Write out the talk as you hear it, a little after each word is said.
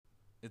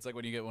It's like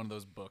when you get one of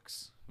those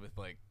books with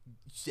like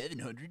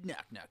 700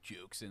 knock-knock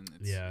jokes, and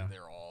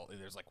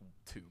there's like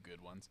 2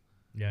 good ones.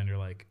 Yeah, and you're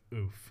like,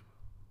 oof.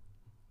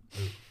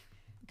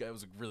 That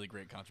was a really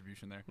great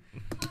contribution there.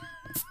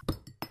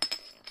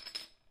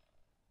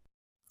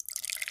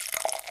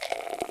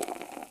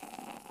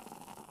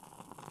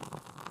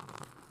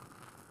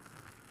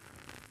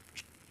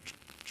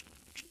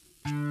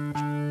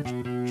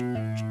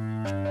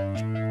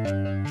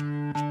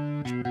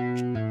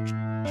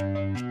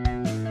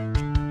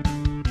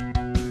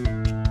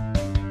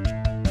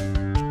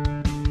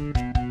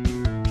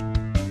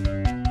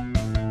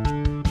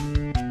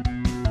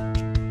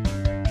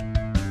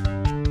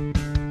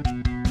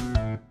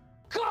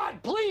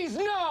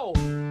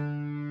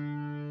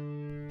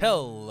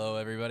 Hello,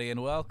 everybody,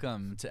 and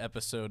welcome to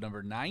episode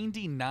number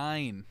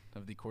 99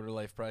 of the Quarter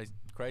Life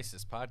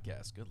Crisis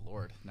podcast. Good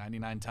Lord,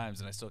 99 times,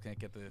 and I still can't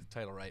get the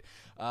title right.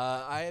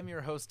 I am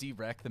your host,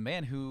 DWreck, the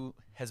man who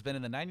has been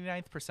in the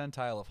 99th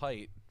percentile of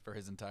height for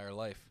his entire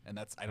life, and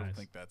I don't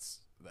think that's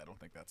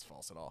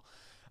false at all.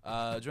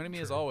 Joining me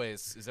as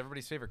always is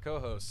everybody's favorite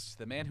co-host,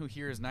 the man who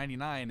here is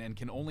 99 and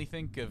can only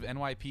think of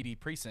NYPD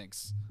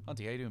precincts.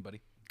 Hunty, how you doing,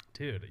 buddy?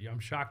 Dude, I'm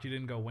shocked you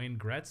didn't go Wayne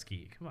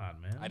Gretzky. Come on,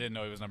 man. I didn't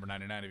know he was number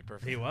 99 to be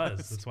perfect. He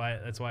was.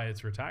 That's why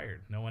it's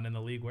retired. No one in the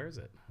league wears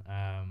it.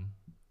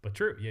 But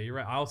true. Yeah, you're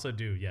right. I also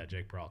do. Yeah,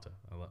 Jake Peralta.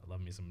 I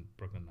love me some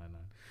Brooklyn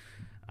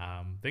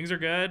Nine-Nine. Things are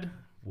good.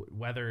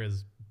 Weather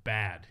is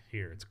bad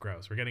here. It's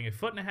gross. We're getting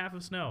 1.5 feet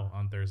of snow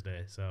on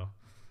Thursday, so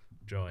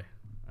joy.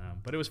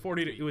 But it was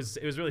 40. It was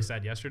really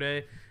sad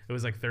yesterday. It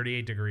was like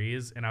 38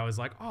 degrees, and I was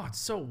like, "Oh, it's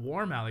so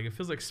warm out. Like it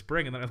feels like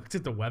spring." And then I looked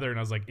at the weather, and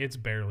I was like, "It's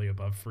barely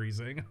above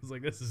freezing." I was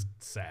like, "This is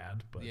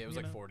sad." But yeah, it was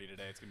like 40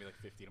 today. It's gonna be like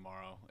 50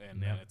 tomorrow,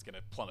 and then it's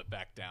gonna plummet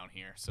back down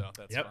here. So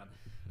that's fun.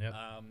 Yep.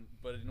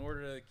 But in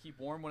order to keep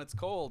warm when it's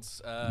cold,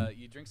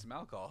 you drink some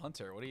alcohol.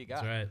 Hunter, what do you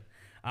got? That's right.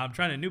 I'm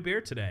trying a new beer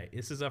today.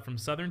 This is from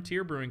Southern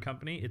Tier Brewing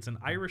Company. It's an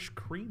Irish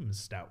cream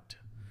stout.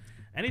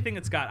 Anything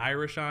that's got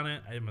Irish on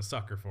it, I'm a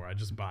sucker for. I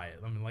just buy it.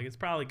 I mean, like, it's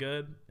probably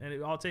good, and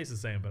it all tastes the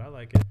same, but I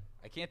like it.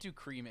 I can't do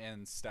cream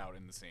and stout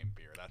in the same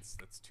beer. That's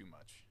too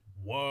much.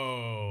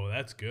 Whoa,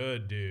 that's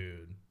good,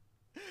 dude.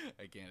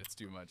 I can't. It's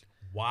too much.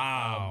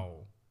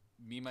 Wow.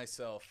 Me,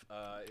 myself,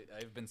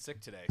 I've been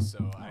sick today,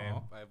 so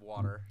I have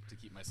water to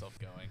keep myself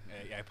going.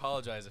 I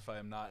apologize if I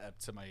am not up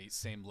to my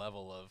same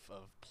level of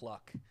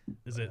pluck.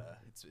 Is it?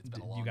 It's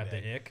been a long You got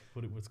day. the ick?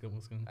 What's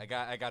going? I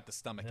got the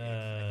stomach ache.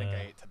 I think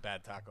I ate a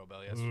bad Taco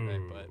Bell yesterday,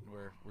 but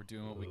we're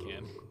doing what we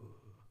can.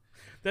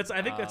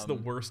 I think that's the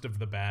worst of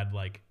the bad,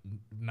 like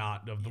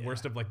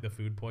worst of like the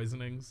food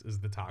poisonings is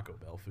the Taco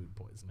Bell food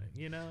poisoning.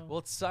 You know. Well,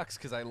 it sucks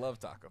because I love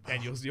Taco Bell,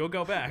 and you'll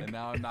go back. And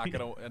now I'm not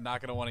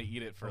gonna want to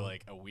eat it for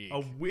like a week.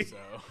 A week. So.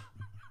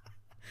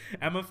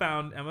 Emma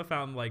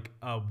found like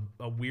a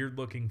weird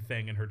looking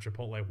thing in her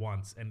Chipotle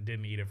once and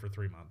didn't eat it for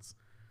 3 months.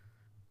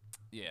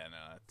 Yeah,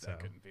 no, that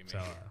couldn't be me.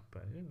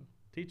 But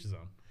teach his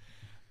own.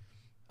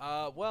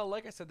 Well,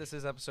 like I said, this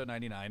is episode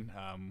 99.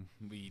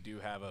 We do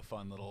have a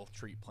fun little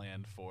treat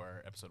planned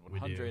for episode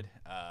 100.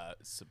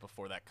 So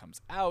before that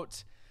comes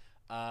out,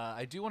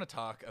 I do want to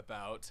talk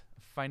about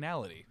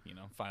finality.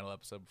 Final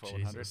episode before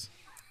 100.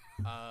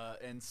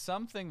 And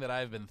something that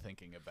I've been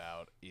thinking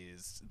about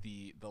is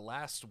the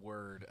last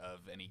word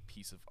of any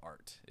piece of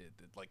art,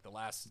 like the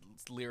last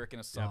lyric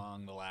in a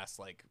song, the last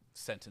like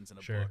sentence in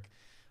a book.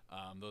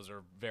 Those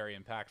are very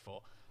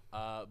impactful.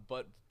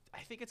 But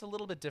I think it's a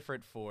little bit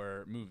different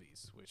for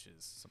movies, which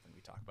is something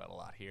we talk about a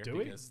lot here.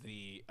 Because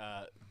the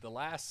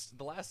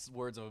last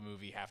words of a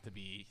movie have to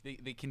be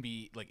they can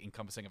be like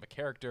encompassing of a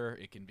character.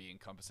 It can be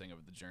encompassing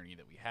of the journey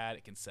that we had.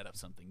 It can set up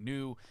something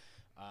new.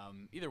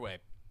 Either way,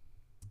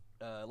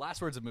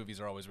 last words of movies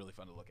are always really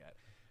fun to look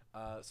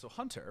at. So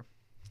Hunter,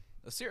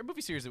 a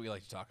movie series that we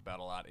like to talk about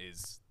a lot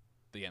is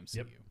the MCU.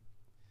 Yep.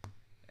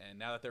 And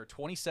now that there are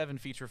 27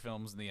 feature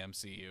films in the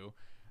MCU,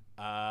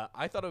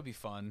 I thought it would be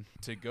fun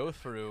to go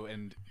through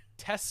and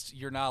test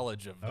your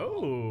knowledge of them.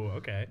 Oh,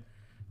 okay.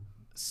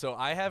 So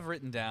I have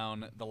written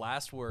down the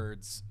last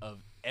words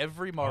of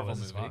every Marvel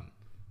movie. Fun.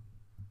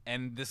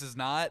 And this is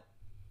not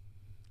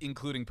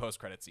including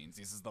post-credit scenes.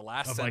 This is the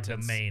last sentence like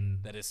the main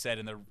that is said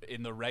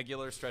in the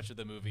regular stretch of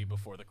the movie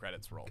before the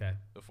credits roll. Okay.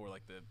 Before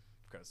like the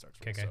credits starts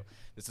roll. Okay. So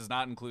this does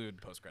not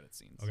include post-credit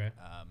scenes. Okay.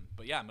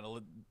 But yeah, I'm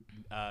going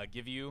to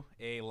give you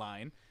a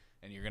line,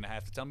 and you're going to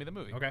have to tell me the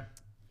movie. Okay.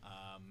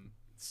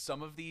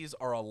 Some of these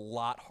are a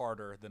lot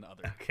harder than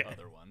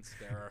other ones.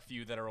 There are a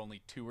few that are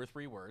only 2 or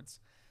 3 words.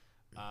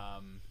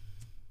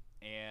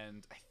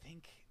 And I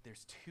think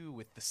there's 2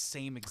 with the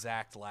same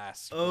exact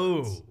last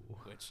words.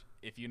 Which,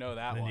 if you know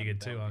that then one, you get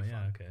 2 on.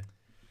 Yeah, okay.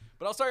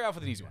 But I'll start you off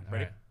with an easy one.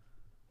 Ready? Right.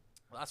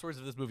 Last words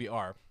of this movie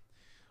are,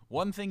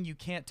 one thing you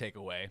can't take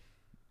away,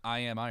 I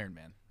am Iron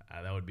Man.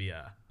 That would be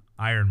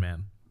Iron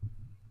Man.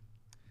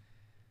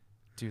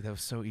 Dude, that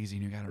was so easy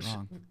and you got it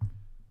wrong.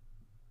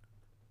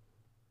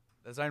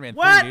 That's Iron Man 3,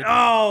 What? dude.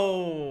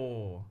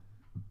 Oh!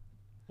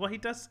 Well, he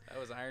does. That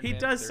was Iron He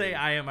Man does 3. say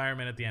 "I am Iron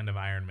Man" at the end of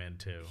Iron Man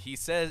 2. He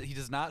says he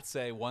does not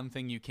say one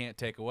thing you can't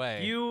take away.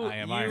 I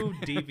am Iron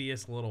Man.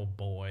 Devious little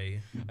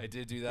boy. I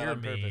did do that You're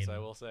on purpose. mean. I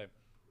will say,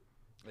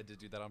 I did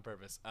do that on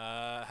purpose.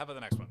 How about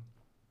the next one?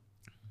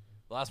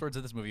 The last words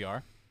of this movie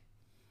are,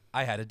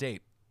 "I had a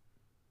date."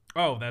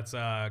 Oh, that's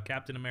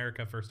Captain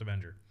America: First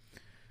Avenger.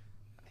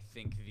 I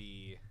think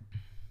the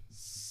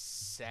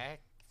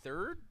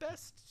third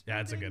best. Yeah,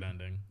 it's a ending good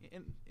ending.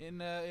 In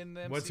the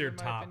MCU, What's your in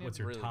my top? opinion. What's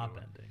your Really top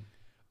good ending?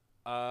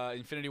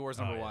 Infinity War's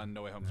number 1.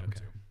 No Way Home's number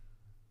 2.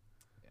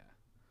 Yeah,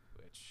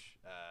 which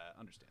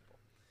understandable.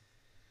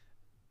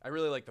 I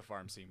really like the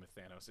farm scene with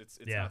Thanos. It's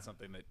not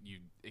something that you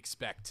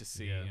expect to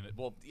see. Yeah. In it.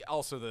 Well,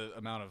 also the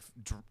amount of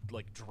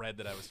dread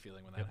that I was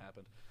feeling when that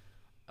happened.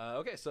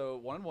 Okay,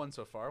 so 1-1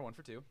 so far. 1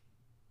 for 2.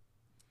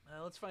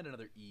 Let's find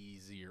another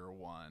easier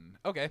one.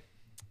 Okay.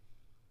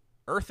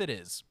 Earth it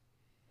is.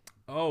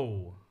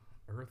 Oh,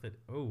 Earth it.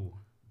 Oh.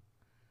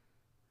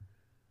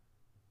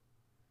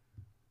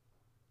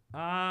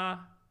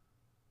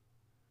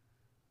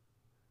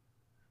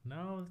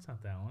 No, that's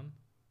not that one.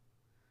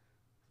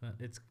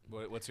 It's.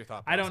 What's your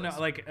thought I process? don't know.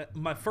 Like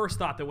my first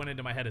thought that went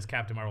into my head is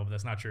Captain Marvel, but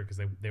that's not true because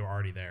they were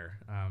already there.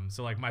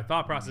 So like my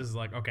thought process is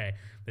like, okay,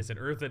 they said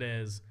Earth it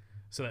is,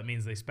 so that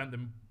means they spent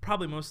them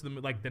probably most of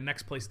them like the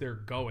next place they're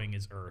going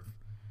is Earth.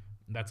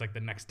 That's like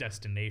the next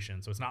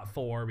destination. So it's not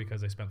Thor because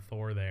they spent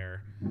Thor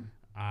there.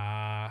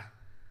 I'm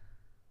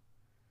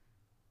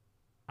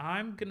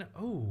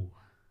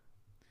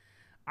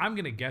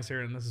gonna guess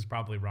here, and this is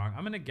probably wrong.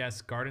 I'm gonna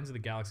guess Guardians of the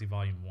Galaxy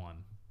Volume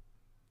 1.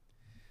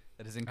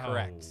 That is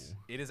incorrect. Oh.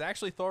 It is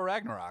actually Thor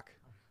Ragnarok.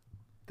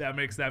 That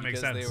makes sense. They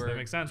were That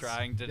makes sense.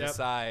 trying to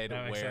decide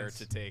where sense.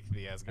 to take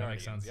the Asgardians. That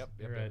makes sense. Yep.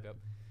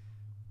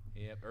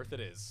 Yep, Earth it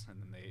is. And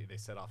then they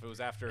set off. It was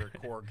after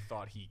Korg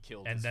thought he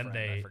killed his friend.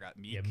 I forgot,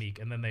 Meek. Yeah, Meek.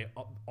 And then they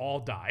all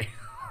die.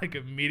 Like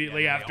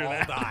immediately after they all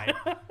that. die.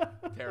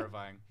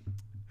 Terrifying.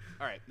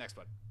 All right, next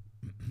one.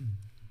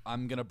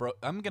 I'm gonna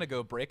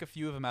go break a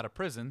few of them out of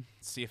prison,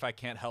 see if I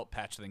can't help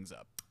patch things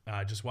up.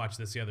 Just watched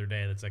this the other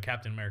day. That's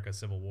Captain America: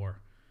 Civil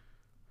War.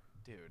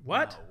 Dude,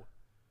 what? No.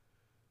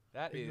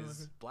 That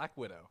is Black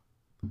Widow.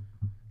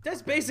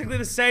 That's basically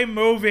the same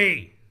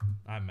movie.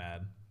 I'm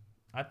mad.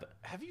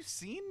 Have you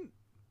seen?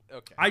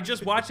 Okay. I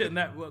just watched it, and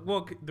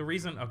the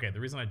reason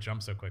I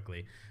jumped so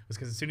quickly was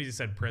because as soon as you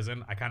said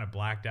prison, I kind of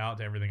blacked out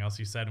to everything else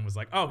you said and was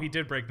like, oh, he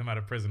did break them out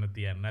of prison at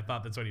the end, and I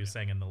thought that's what he was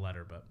saying in the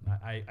letter, but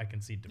I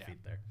concede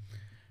defeat there.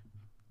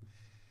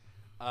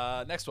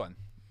 Next one.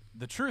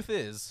 The truth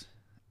is,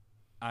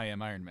 I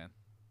am Iron Man.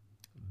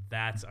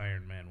 That's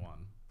Iron Man 1.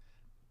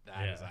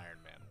 That is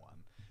Iron Man 1.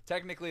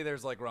 Technically,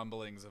 there's like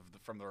rumblings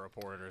from the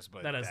reporters,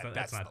 but that's not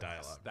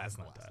dialogue. That's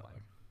not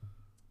dialogue.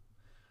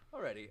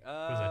 Alrighty.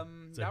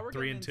 Now we're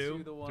 3 getting and 2?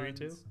 into the ones 3 and 2?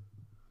 2 and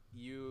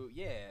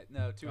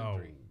 3. 2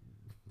 and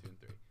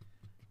 3.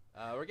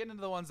 We're getting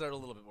into the ones that are a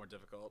little bit more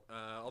difficult.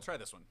 I'll try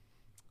this one.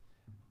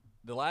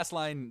 The last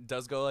line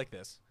does go like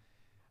this.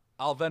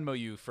 I'll Venmo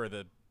you for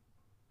the...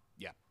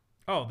 Yeah.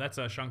 Oh, that's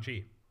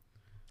Shang-Chi.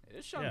 It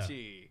is Shang-Chi.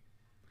 Yeah.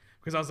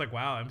 Because I was like,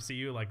 wow,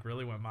 MCU like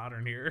really went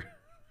modern here.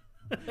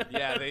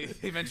 Yeah, they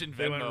mentioned Venmo.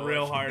 They went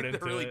real hard into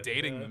it. They're really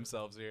dating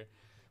themselves here.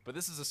 But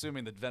this is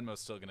assuming that Venmo's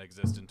still going to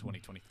exist in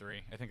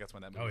 2023. I think that's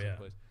when that movie takes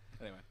place.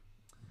 Anyway.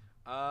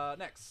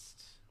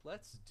 Next,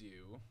 let's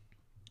do...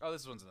 Oh,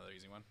 this one's another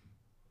easy one.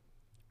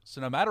 So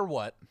no matter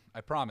what,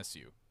 I promise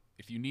you,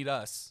 if you need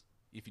us,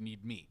 if you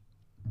need me,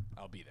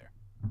 I'll be there.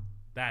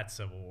 That's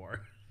Civil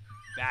War.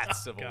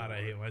 That's Civil War. God,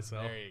 I hate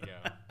myself. There you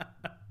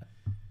go.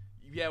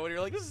 Yeah, when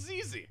you're like, this is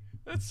easy.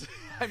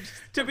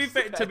 To be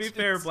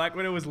fair, Black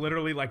Widow was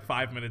literally like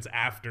 5 minutes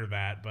after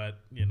that, but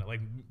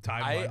like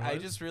timeline. I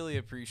just really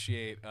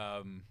appreciate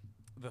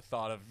the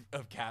thought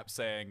of Cap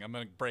saying, "I'm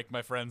gonna break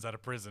my friends out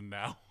of prison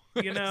now."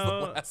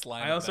 The last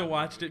line I also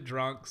watched it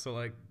drunk, so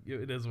like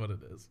it is what it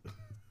is.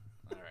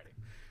 Alrighty.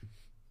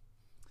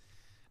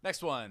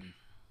 Next one.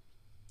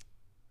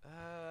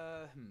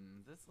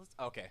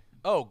 Okay.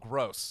 Oh,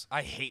 gross!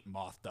 I hate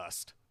moth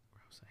dust.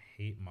 Gross! I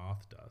hate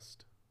moth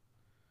dust.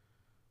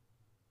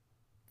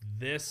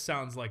 This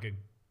sounds like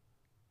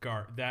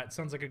that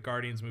sounds like a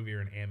Guardians movie or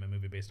an Ant-Man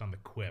movie based on the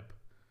quip,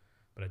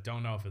 but I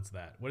don't know if it's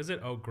that. What is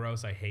it? Oh,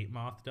 gross! I hate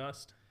moth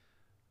dust.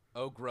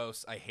 Oh,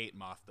 gross! I hate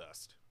moth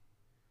dust.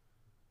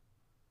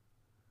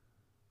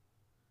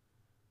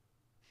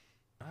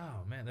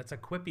 Oh man, that's a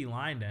quippy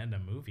line to end a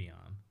movie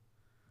on.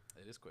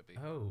 It is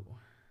quippy. Oh,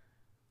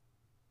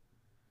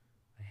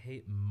 I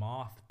hate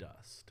moth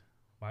dust.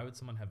 Why would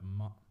someone have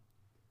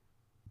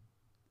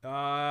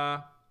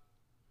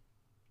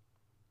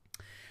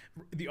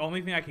The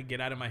only thing I could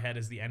get out of my head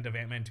is the end of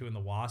Ant-Man 2 and the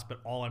Wasp,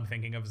 but all I'm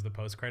thinking of is the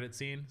post-credit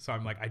scene. So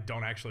I'm like, I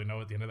don't actually know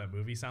what the end of that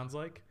movie sounds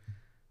like.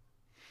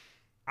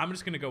 I'm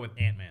just going to go with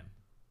Ant-Man.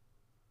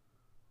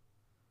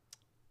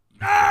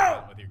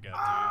 No! With your gut, dude. It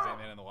was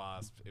Ant-Man and the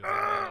Wasp.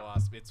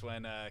 It's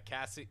when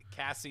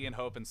Cassie and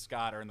Hope and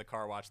Scott are in the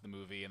car watching the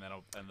movie, and then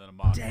a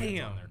moth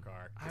lands on their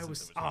car.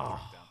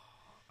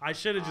 I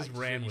should have just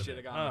ran with it. You should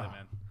have gone with it,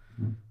 man.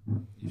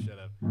 You should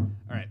have. All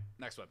right,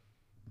 next one.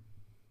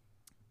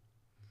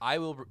 I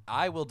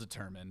will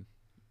determine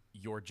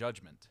your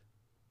judgment.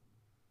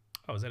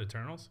 Oh, is that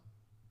Eternals?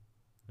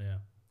 Yeah.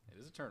 It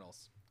is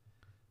Eternals.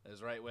 That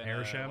is right when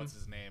Arishem? what's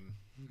his name?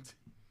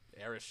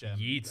 Arishem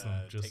Yeets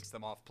them, just takes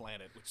them off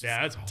planet. Which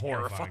yeah, is it's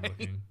horrifying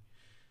looking.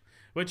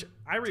 Which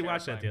I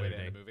rewatched that the other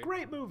day.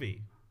 Great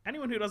movie.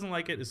 Anyone who doesn't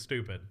like it is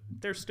stupid.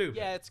 They're stupid.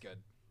 Yeah, it's good.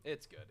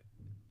 It's good.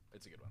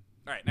 It's a good one.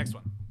 All right, next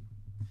one.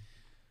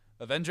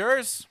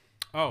 Avengers.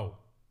 Oh.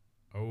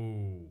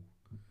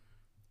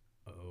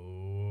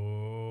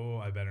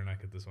 I better not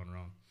get this one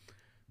wrong.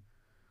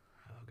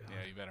 Oh god.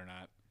 Yeah, you better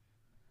not.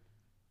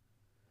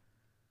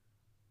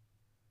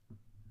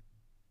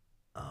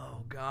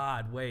 Oh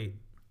god, wait.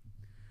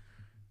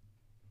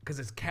 Because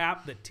it's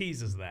Cap that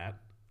teases that.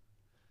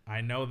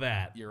 I know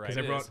that. You're right.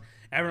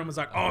 Everyone was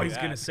like, "Oh, he's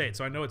gonna say it."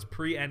 So I know it's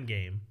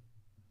pre-Endgame.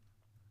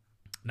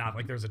 Not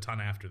like there's a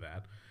ton after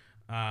that.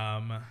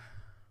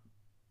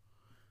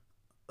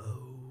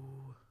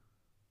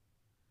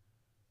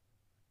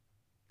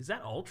 Is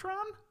that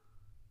Ultron?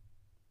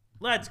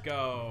 Let's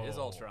go. It is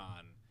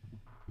Ultron.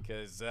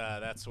 Because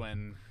that's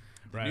when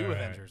the new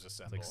Avengers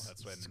assemble. Like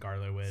that's when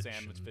Scarlet Witch.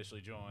 Sam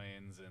officially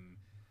joins and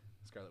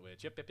Scarlet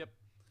Witch. Yep.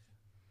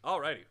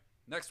 Alrighty.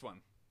 Next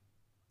one.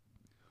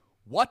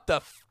 What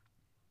the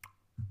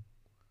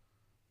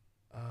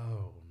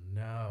Oh,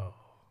 no.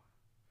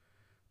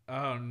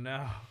 Oh,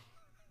 no.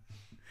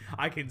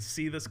 I can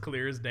see this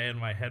clear as day in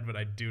my head, but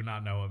I do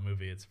not know what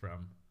movie it's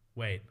from.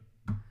 Wait.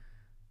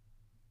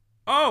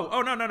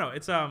 Oh, no.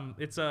 It's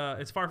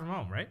Far From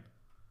Home, right?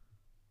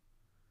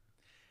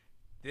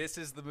 This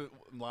is the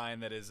line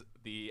that is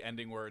the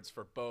ending words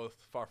for both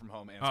Far From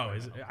Home and Oh,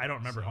 I don't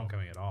remember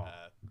Homecoming at all.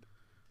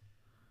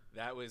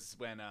 That was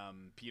when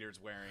Peter's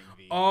wearing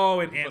the...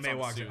 Oh, and Aunt May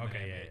walks in.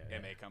 Okay, yeah.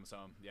 Aunt May comes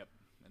home, yep.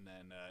 And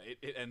then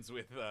it ends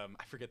with, I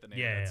forget the name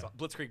of that song.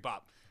 Blitzkrieg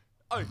Bop.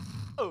 Oh.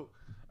 All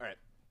right.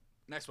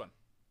 Next one.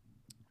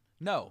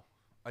 No,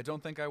 I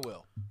don't think I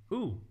will.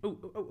 Oh,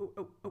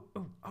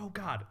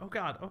 God.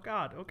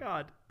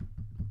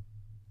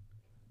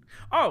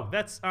 Oh,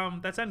 that's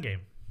Endgame.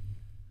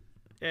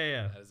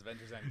 Yeah. That is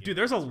Avengers Endgame. Dude,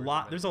 there's a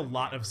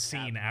lot of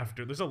scene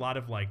after. There's a lot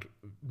of like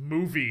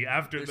movie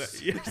after that.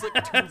 There's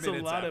like 2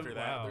 minutes after that.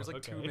 Wow, there's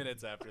like 2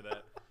 minutes after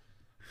that.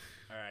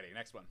 Alrighty,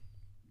 next one.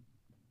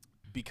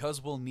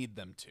 Because we'll need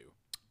them to.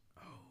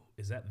 Oh,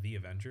 is that The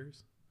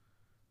Avengers?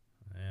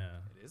 Yeah.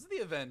 It is The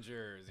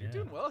Avengers. You're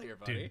doing well here,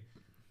 buddy.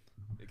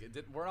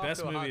 We're off best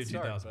to a movie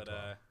hot of start,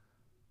 2012.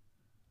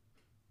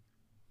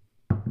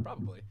 but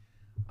probably.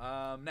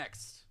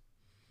 Next.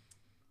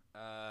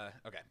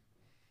 Okay.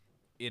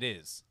 It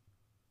is,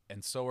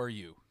 and so are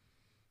you,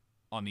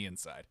 on the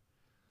inside.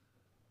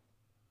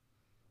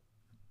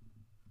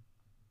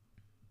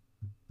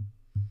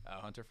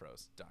 Hunter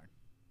froze. Darn.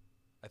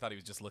 I thought he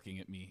was just looking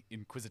at me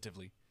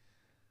inquisitively.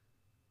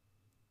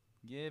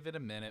 Give it a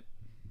minute.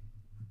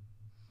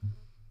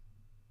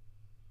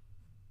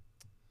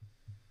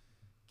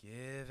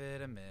 Give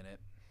it a minute.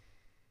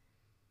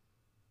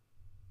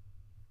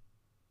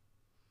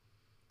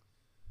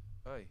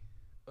 Oi.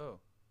 Oh.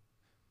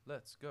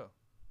 Let's go.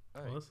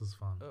 Oi. Well, this is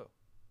fun. Oh.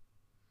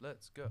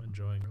 Let's go. I'm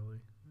enjoying early.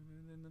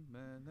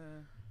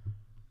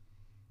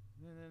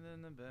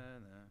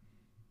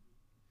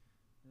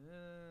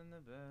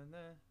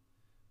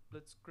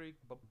 Blitzkrieg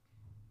Bop.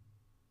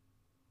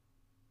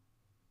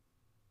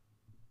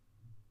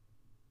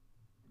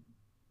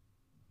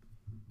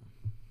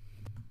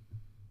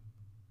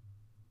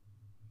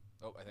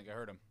 Oh, I think I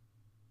heard him.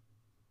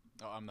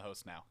 Oh, I'm the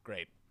host now.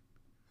 Great.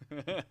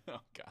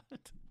 Oh,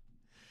 God.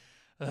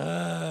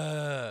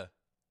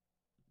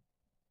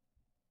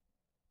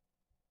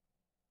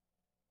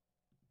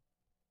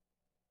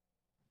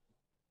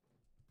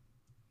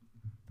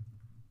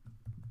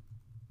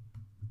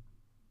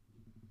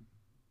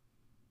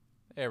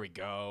 There we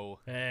go.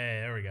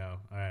 Hey, there we go.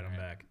 All right, I'm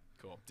back.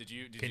 Cool. Did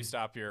you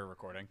stop your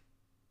recording?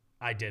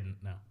 I didn't.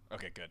 No.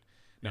 Okay, good.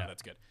 No,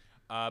 that's good.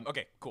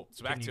 Okay, cool.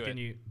 So back to it.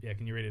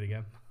 Can you read it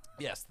again?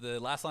 Yes. The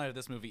last line of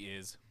this movie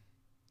is,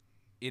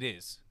 "It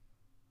is,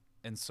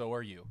 and so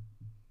are you,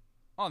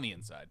 on the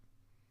inside."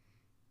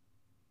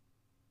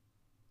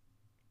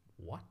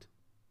 What?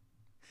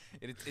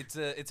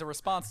 It's a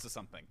response to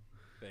something.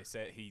 They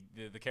say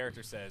the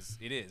character says,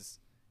 "It is,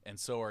 and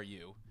so are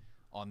you,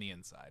 on the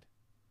inside."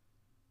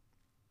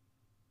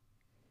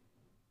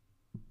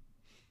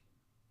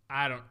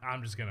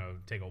 I'm just gonna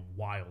take a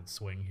wild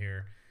swing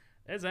here.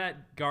 Is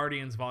that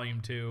Guardians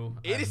Volume 2?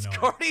 It is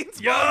Guardians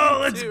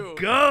Volume 2. Yo,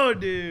 let's go,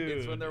 dude.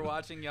 It's when they're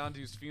watching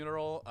Yondu's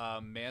funeral.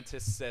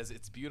 Mantis says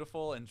it's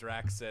beautiful, and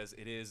Drax says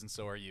it is, and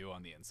so are you,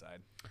 on the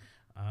inside.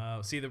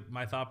 See,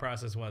 my thought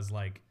process was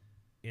like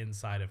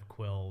inside of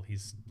Quill.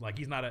 He's not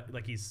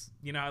he's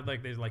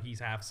there's like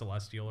he's half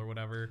celestial or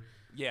whatever.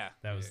 Yeah.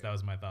 That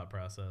was my thought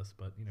process.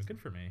 But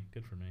good for me.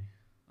 Good for me.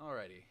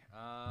 Alrighty.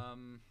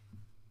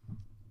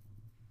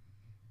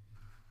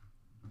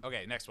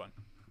 Okay, next one.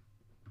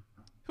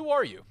 Who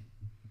are you?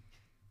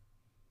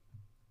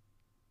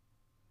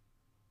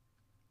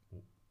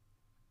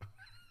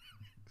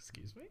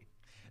 Excuse me?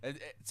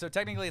 So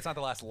technically, it's not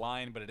the last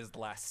line, but it is the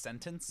last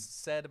sentence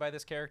said by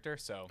this character.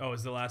 So. Oh,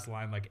 is the last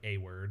line like a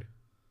word?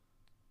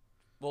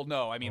 Well,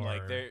 no. I mean,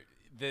 like Or-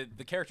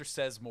 the character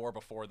says more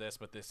before this,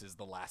 but this is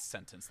the last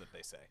sentence that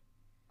they say.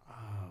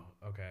 Oh,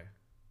 okay.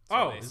 So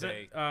Oh, they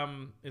say,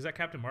 is that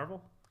Captain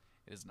Marvel?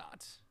 It is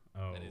not.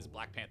 Oh. That is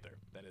Black Panther.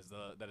 That is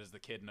the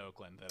kid in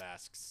Oakland that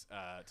asks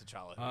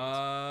T'Challa.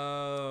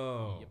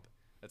 Oh. Yep.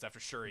 That's after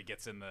Shuri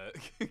gets in the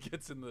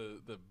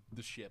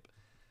the ship,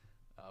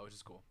 which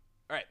is cool.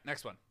 All right,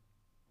 next one.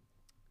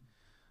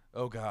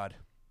 Oh God.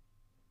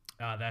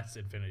 That's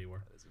Infinity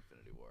War. That is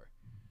Infinity War.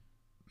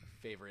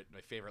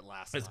 My favorite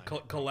last It's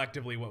line.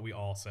 collectively what we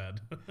all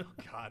said. Oh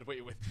God,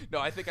 wait. No,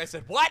 I think I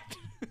said what?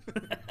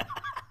 All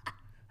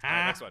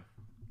right, next one.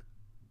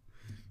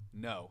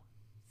 No,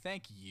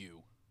 thank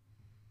you.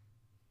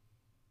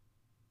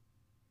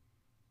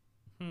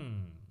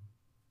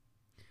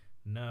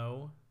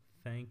 No,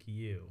 thank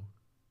you.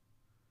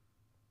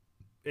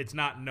 It's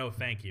not no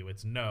thank you.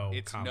 It's no.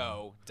 It's comma.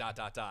 no ...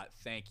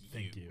 Thank you.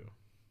 Thank you.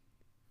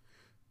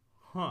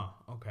 Huh.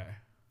 Okay.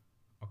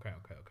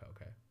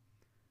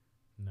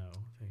 No.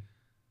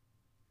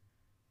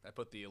 I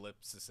put the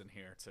ellipsis in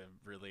here to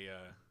really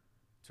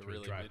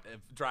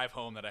drive.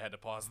 home that I had to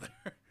pause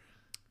there.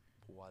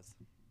 Pause.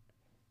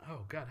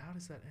 Oh God, how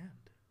does that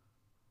end?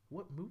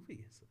 What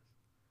movie is this?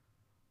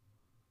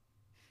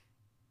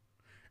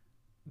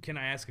 Can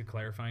I ask a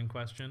clarifying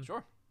question?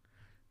 Sure.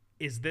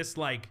 Is this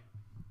like,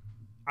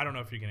 I don't know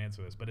if you can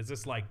answer this, but is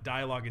this like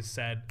dialogue is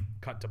said,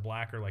 cut to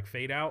black, or like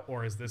fade out,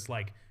 or is this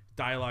like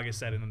dialogue is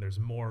said and then there's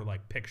more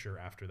like picture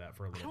after that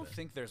for a I little don't bit?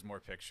 think there's more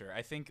picture.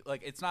 I think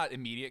like it's not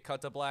immediate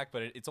cut to black,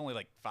 but it's only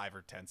like 5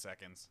 or 10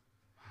 seconds.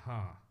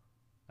 Huh.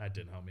 That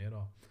didn't help me at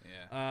all.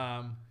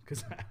 Yeah.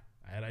 Because I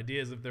had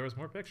ideas if there was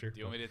more picture. Do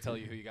you want me to tell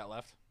you who you got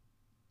left?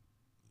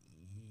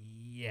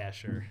 Yeah,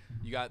 sure.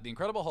 You got the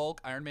Incredible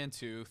Hulk, Iron Man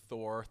 2,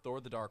 Thor, Thor: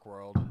 The Dark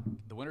World,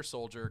 The Winter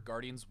Soldier,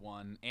 Guardians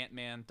 1,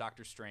 Ant-Man,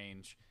 Doctor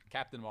Strange,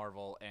 Captain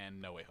Marvel,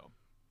 and No Way Home.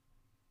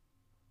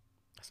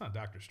 That's not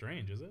Doctor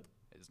Strange, is it?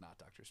 It is not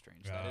Doctor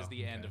Strange. That is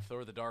the okay. end of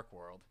Thor: The Dark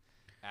World.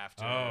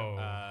 After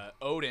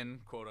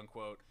Odin, quote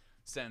unquote,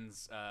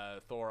 sends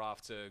Thor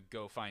off to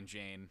go find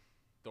Jane.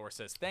 Thor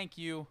says thank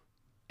you,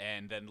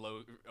 and then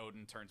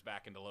Odin turns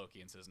back into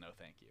Loki and says no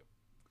thank you.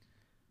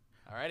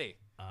 Alrighty.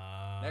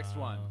 Next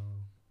one.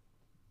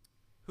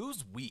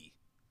 Who's we?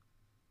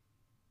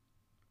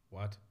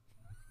 What?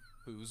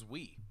 Who's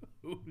we?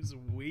 Who's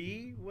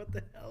we? What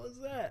the hell is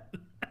that?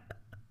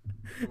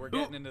 We're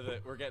getting into the.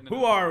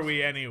 Who are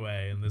we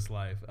anyway in this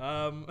life?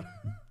 What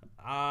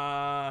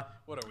are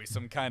we?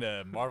 Some kind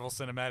of Marvel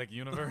Cinematic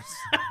Universe?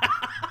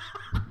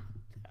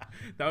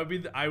 That would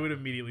be. I would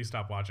immediately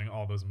stop watching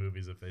all those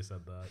movies if they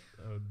said that.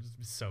 That would just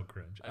be so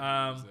cringe.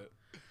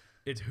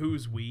 It's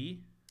who's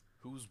we?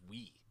 Who's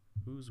we?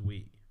 Who's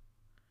we?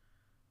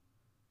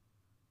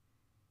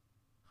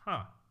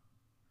 Huh.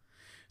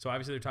 So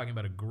obviously they're talking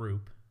about a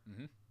group.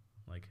 Mm-hmm.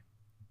 Like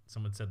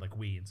someone said like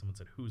we and someone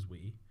said who's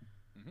we.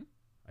 Mm-hmm.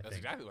 That's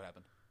exactly what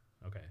happened.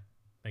 Okay.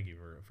 Thank you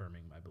for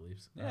affirming my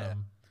beliefs. Yeah.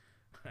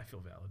 I feel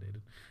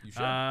validated. You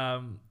should.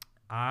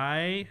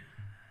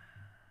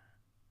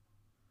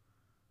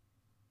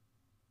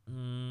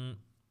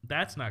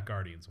 That's not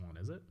Guardians 1,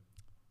 is it?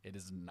 It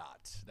is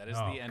not. That is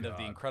the end of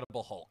the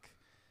Incredible Hulk.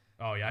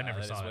 Oh yeah, I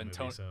never saw that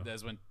movie. That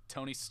is when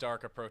Tony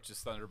Stark approaches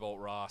Thunderbolt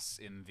Ross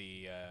in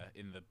the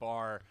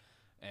bar,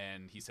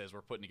 and he says,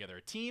 "We're putting together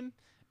a team,"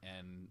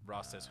 and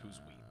Ross says,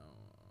 "Who's we?"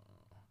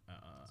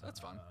 So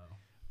that's fun. All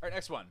right,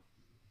 next one.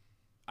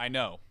 I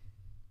know.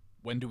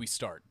 When do we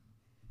start?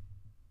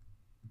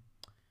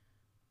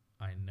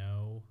 I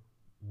know.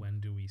 When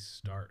do we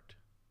start?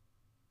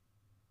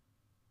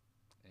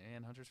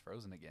 And Hunter's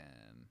frozen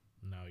again.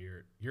 No,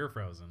 you're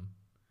frozen.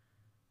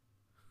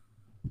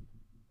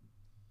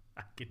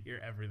 I can hear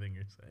everything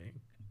you're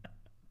saying.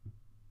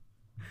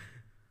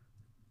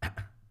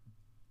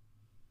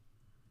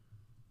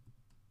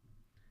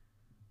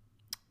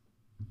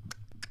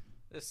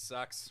 This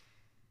sucks.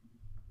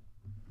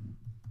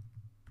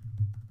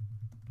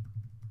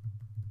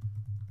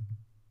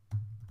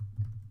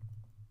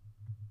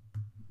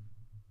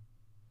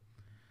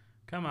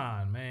 Come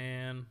on,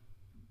 man.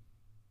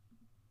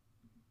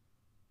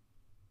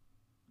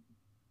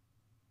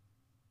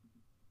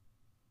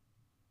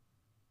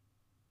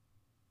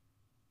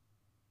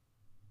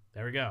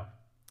 There we go.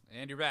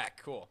 And you're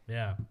back. Cool.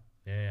 Yeah.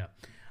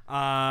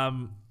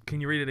 Can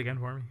you read it again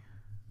for me?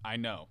 I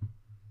know.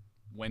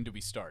 When do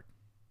we start?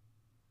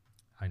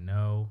 I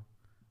know.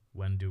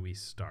 When do we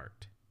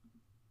start?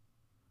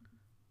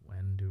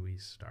 When do we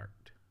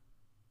start?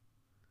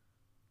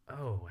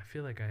 Oh, I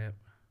feel like I have...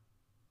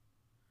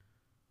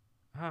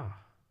 Oh.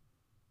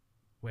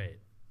 Wait.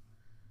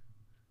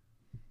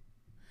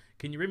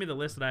 Can you read me the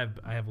list that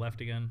I have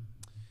left again?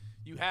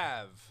 You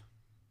have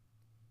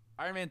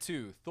Iron Man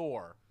 2,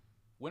 Thor,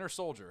 Winter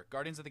Soldier,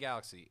 Guardians of the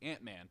Galaxy,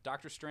 Ant-Man,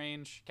 Doctor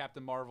Strange,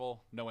 Captain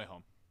Marvel, No Way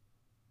Home.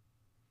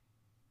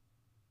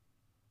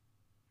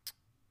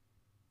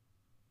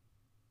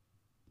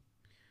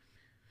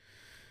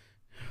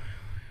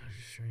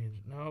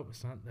 Strange. Nope,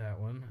 it's not that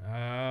one.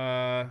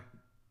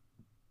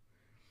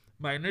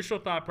 My initial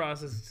thought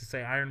process is to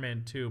say Iron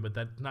Man 2, but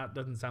that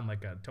doesn't sound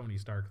like a Tony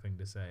Stark thing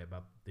to say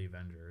about the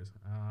Avengers.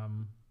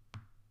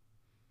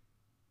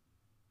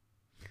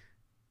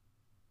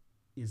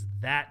 Is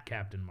that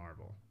Captain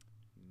Marvel?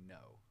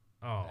 No.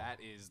 Oh. That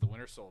is the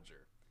Winter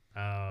Soldier. Oh.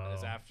 That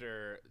is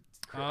after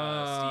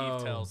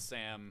Steve tells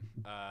Sam,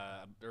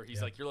 or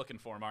he's like, "You're looking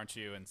for him, aren't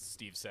you?" And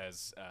Steve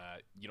says,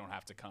 "You don't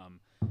have to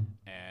come."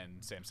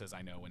 And Sam says,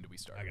 "I know. When do we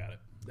start?" I got it.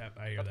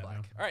 I hear that now.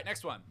 All right,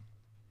 next one.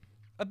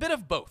 A bit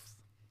of both.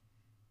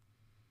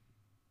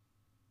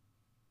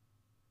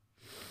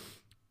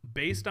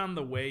 Based on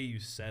the way you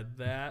said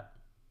that,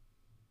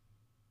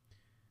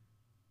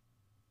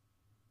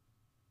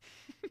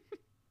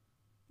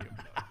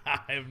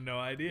 I have no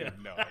idea.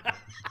 No idea.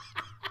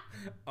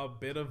 A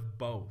bit of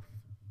both.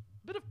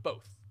 A bit of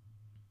both.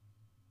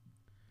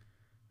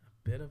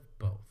 A bit of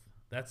both.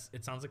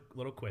 It sounds like a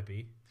little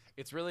quippy.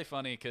 It's really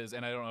funny because,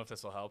 and I don't know if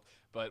this will help,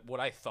 but what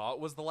I thought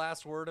was the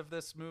last word of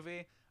this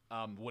movie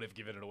would have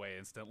given it away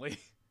instantly.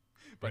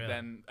 But Really?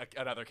 then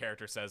another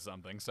character says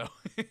something, so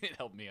it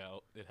helped me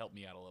out. It helped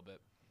me out a little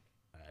bit.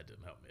 That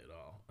didn't help me at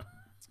all.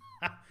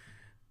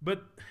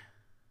 But,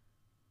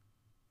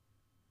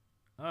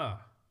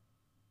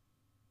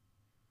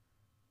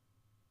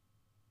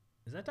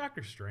 is that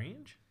Doctor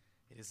Strange?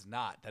 It is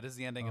not. That is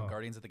the ending of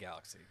Guardians of the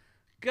Galaxy.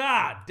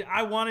 God,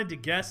 I wanted to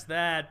guess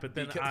that, but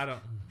then I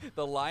don't.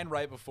 The line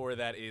right before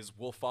that is,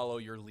 "We'll follow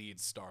your lead,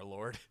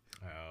 Star-Lord."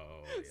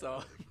 Oh, yeah. So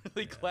I'm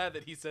really glad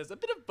that he says a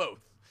bit of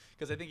both,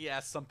 because I think he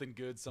asked something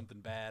good,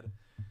 something bad.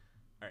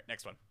 All right,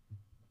 next one.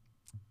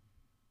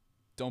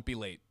 Don't be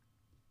late.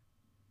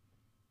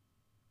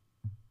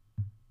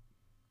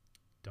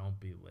 Don't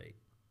be late.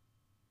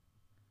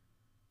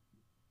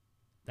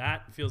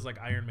 That feels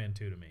like Iron Man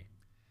 2 to me.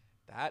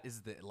 That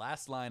is the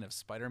last line of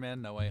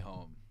Spider-Man No Way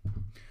Home.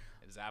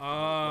 It is after the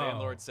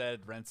landlord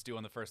said rent's due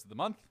on the 1st of the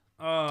month.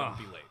 Don't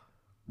be late.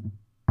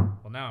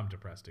 Well, now I'm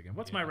depressed again.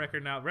 What's my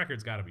record now?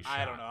 Record's got to be shot.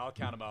 I don't know. I'll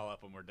count them all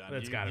up when we're done.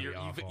 That's got to be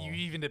awful. You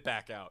evened it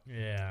back out.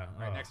 Yeah.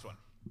 All right, next one.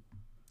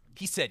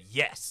 He said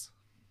yes.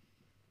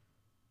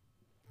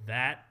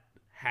 That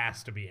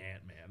has to be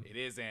Ant-Man. It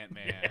is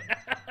Ant-Man.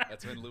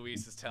 That's when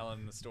Luis is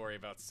telling the story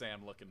about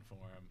Sam looking for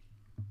him.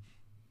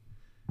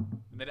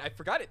 And then I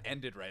forgot it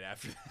ended right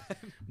after that.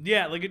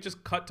 Yeah, like it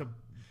just cut to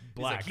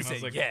black. He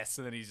said yes,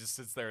 and then he just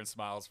sits there and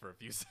smiles for a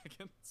few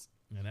seconds.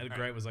 And Ed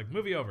Wright was like,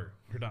 movie over.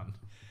 We're done.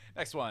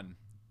 Next one.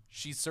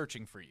 She's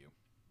searching for you.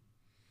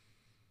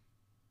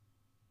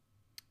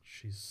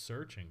 She's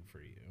searching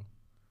for you.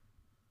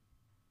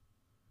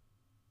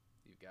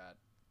 You've got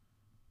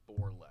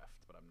 4 left,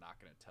 but I'm not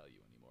going to tell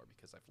you anymore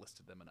because I've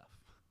listed them enough.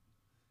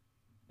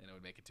 And it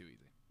would make it too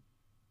easy.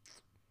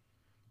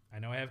 I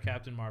know I have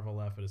Captain Marvel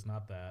left, but it's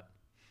not that.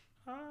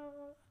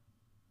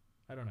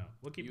 I don't know.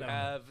 We'll keep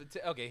that.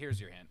 Okay, here's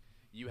your hint.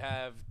 You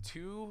have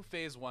 2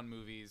 Phase 1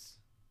 movies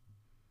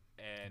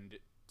and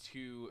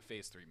 2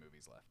 Phase 3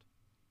 movies left.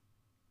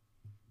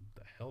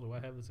 The hell do I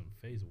have this in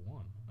Phase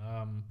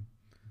 1?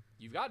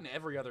 You've gotten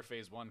every other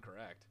Phase 1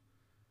 correct.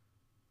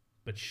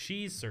 But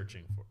she's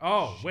searching for...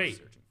 Oh, she's wait.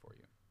 Searching for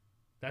you.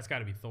 That's got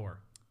to be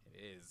Thor. It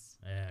is.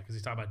 Yeah, because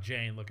he's talking about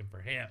Jane looking for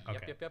him.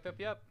 Okay.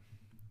 Yep.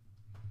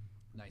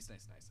 Nice.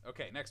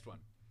 Okay, next one.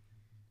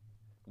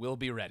 We'll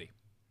be ready.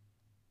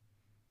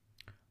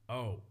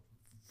 Oh,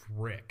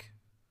 frick.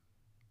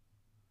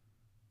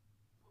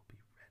 We'll be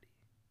ready.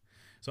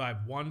 So I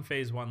have 1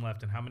 Phase 1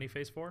 left, and how many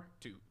Phase 4?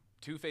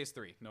 2 Phase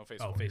 3. No Phase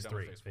 4. Oh, Phase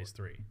 3.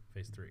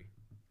 Phase 3.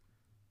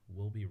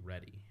 We'll be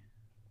ready.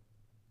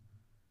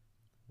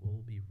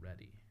 We'll be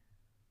ready.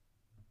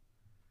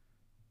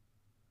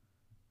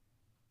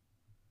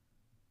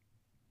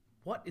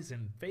 What is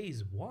in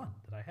Phase 1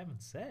 that I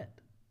haven't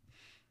said?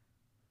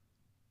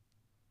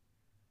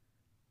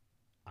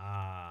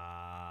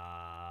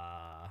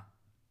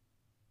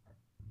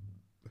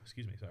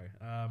 Excuse me, sorry.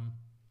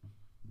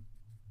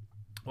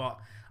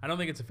 Well, I don't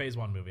think it's a Phase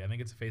 1 movie. I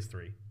think it's a Phase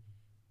 3.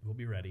 We'll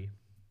be ready.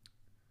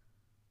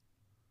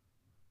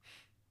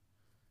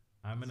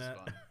 I'm gonna.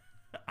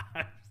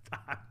 I'm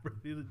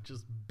ready to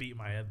just beat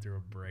my head through a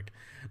brick.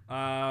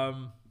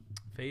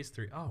 Phase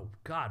 3. Oh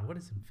God, what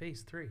is in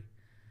Phase 3?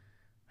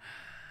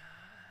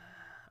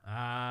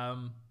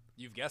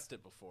 You've guessed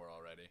it before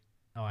already.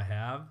 Oh, I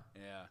have.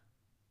 Yeah.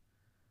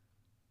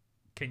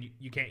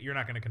 You're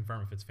not going to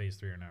confirm if it's Phase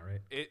 3 or not,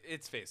 right?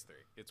 It's Phase 3.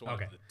 It's one of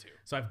the 2.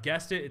 So I've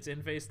guessed it. It's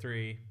in Phase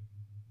 3.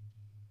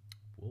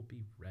 We'll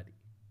be ready.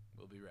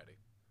 We'll be ready.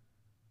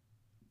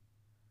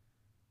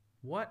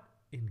 What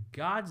in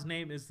God's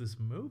name is this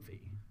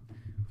movie?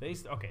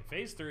 Phase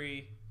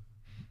 3.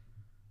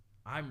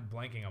 I'm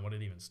blanking on what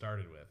it even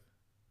started with.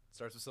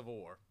 Starts with Civil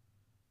War.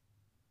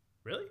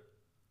 Really?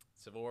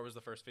 Civil War was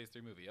the first Phase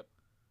 3 movie. Yep.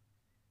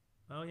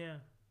 Oh yeah.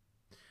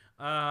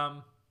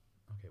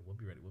 Okay, we'll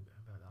be ready. We'll be.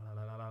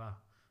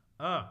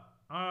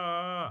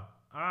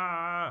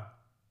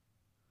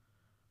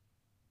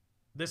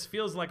 This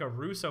feels like a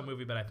Russo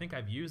movie, but I think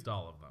I've used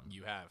all of them.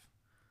 You have.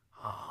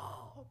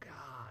 Oh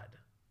God.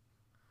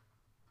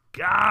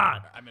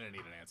 God. I'm gonna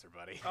need an answer,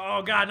 buddy.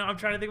 Oh God, no! I'm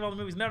trying to think of all the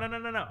movies. No. I'm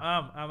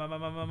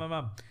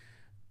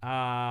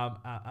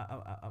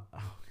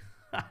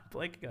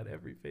blanking on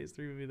every Phase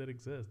 3 movie that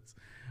exists.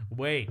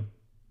 Wait,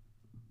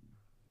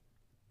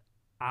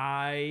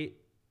 I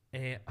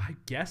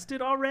guessed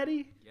it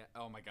already. Yeah.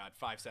 Oh my God.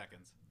 5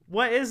 seconds.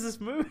 What is this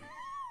movie?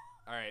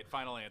 All right.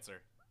 Final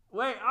answer.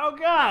 Wait. Oh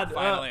God.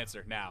 Final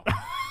answer now.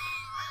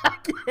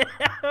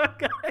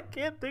 I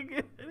can't think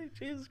of any.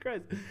 Jesus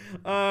Christ.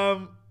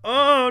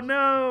 Oh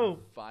no.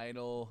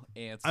 Final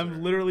answer.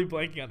 I'm literally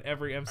blanking on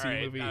every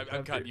MCU movie.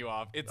 I'm cutting you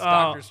off. It's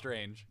Doctor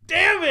Strange.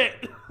 Damn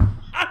it!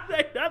 How did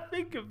I not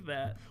think of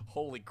that?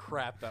 Holy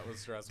crap, that was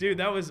stressful. Dude,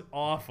 that was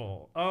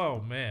awful. Oh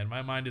man,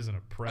 my mind is in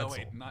a pretzel. Oh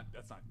wait,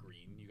 that's not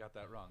green. You got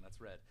that wrong.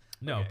 That's red.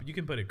 No, okay. but you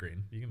can put it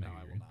green. You can make No, it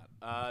I green.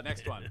 will not.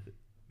 Next one.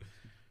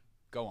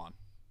 Go on.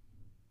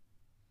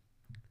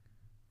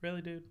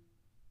 Really, dude?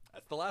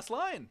 That's the last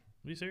line.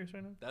 Are you serious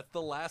right now? That's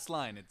the last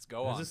line. It's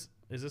go on. Is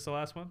this the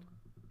last one?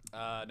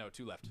 No,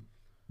 2 left.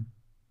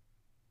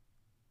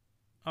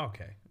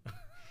 Okay.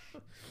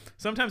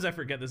 Sometimes I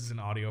forget this is an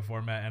audio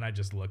format, and I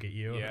just look at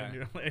you,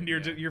 and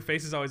your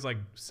face is always like,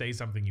 "Say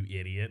something, you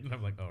idiot," and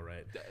I'm like, "Oh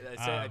right."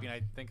 I mean,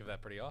 I think of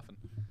that pretty often.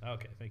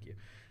 Okay, thank you.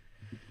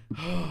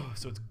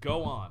 So it's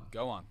go on.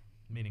 Go on.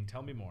 Meaning,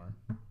 tell me more.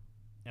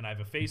 And I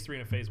have a Phase 3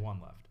 and a Phase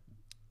 1 left.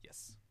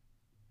 Yes.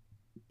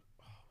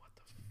 Oh, what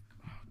the?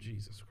 Oh,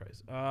 Jesus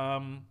Christ.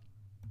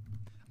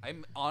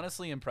 I'm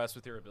honestly impressed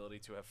with your ability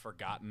to have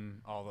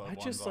forgotten all the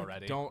ones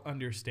already. I don't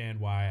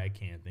understand why I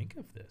can't think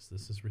of this.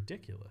 This is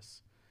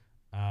ridiculous.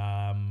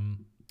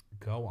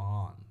 Go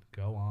on.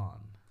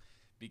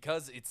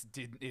 Because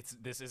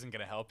this isn't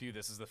gonna help you.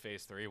 This is the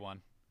Phase 3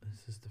 one.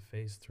 This is the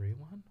Phase 3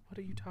 one? What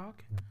are you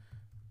talking?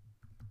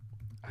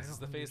 This is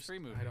the Phase 3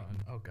 movie.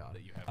 Oh God.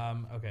 That you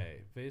have.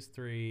 Okay. Phase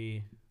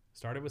 3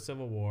 started with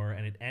Civil War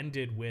and it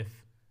ended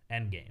with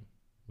Endgame.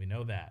 We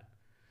know that.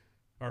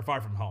 Or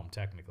Far From Home,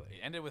 technically. It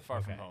ended with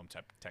Far From Home,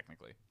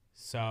 technically.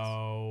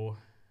 So,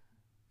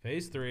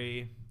 Phase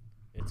 3,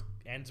 it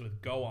ends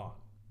with Go On.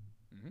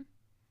 Mm-hmm.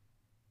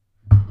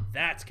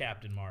 That's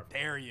Captain Marvel.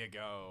 There you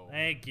go.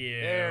 Thank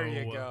you. There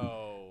you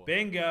go.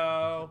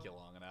 Bingo. Took you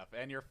long enough.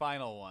 And your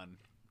final one.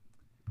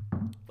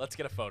 Let's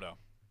get a photo.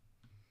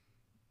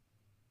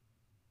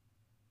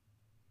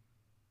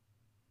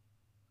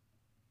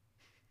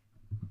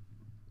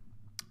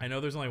 I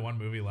know there's only one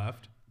movie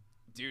left.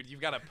 Dude,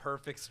 you've got a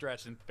perfect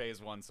stretch in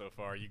Phase 1 so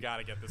far. You got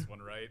to get this one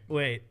right.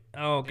 Wait.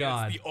 Oh,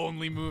 God. It's the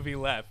only movie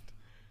left.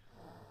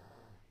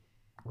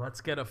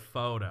 Let's get a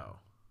photo.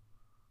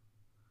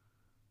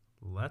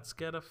 Because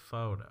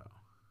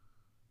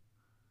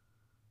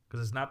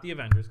it's not the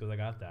Avengers, because I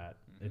got that.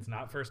 Mm-hmm. It's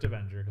not First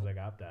Avenger, because I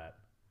got that.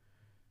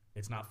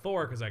 It's not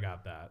Thor, because I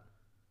got that.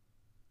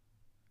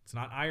 It's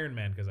not Iron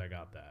Man, because I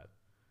got that.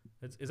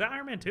 Is that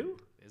Iron Man 2?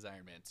 It is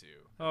Iron Man 2.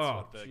 That's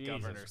what the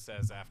governor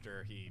says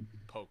after he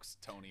pokes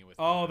Tony with.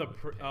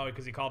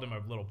 Because he called him a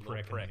little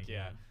prick.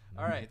 Yeah.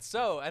 All right.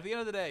 So at the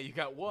end of the day, you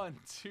got 1,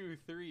 2,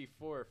 3,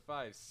 4,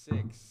 5,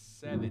 6,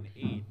 7,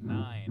 8,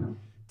 9,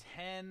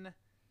 10,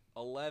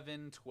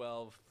 11,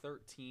 12,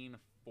 13,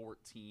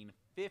 14,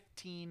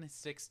 15,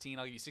 16.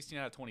 I'll give you 16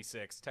 out of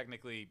 26.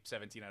 Technically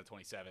 17 out of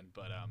 27,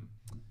 but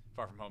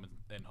Far From Home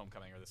and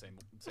Homecoming are the same.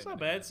 That's not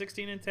bad.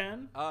 16 and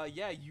 10.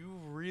 Yeah, you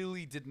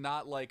really did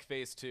not like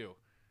Phase 2.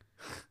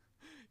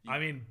 I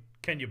mean,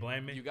 can you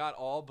blame me? You got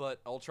all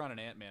but Ultron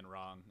and Ant-Man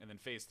wrong, and then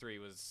Phase 3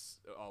 was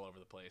all over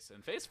the place.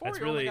 And Phase 4,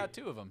 you only got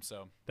 2 of them.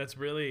 So that's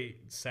really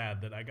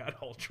sad that I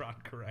got Ultron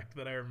correct.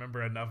 That I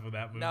remember enough of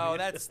that movie. No,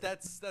 that's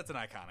an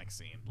iconic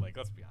scene. Like,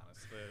 let's be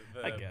honest.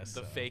 I guess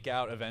the fake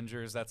out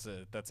Avengers. That's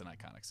an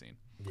iconic scene.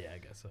 Yeah, I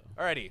guess so.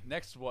 Alrighty,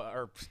 next one,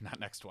 or not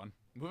next one.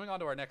 Moving on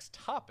to our next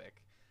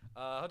topic.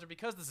 Hunter,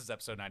 because this is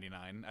episode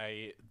 99,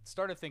 I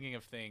started thinking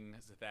of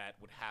things that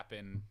would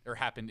happen or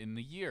happened in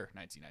the year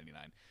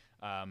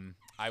 1999.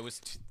 I was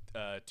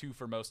 2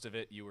 for most of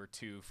it. You were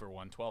 2 for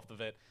 1/12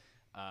 of it.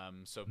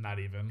 So not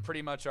even.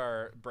 Pretty much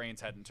our brains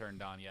hadn't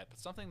turned on yet. But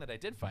something that I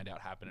did find out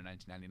happened in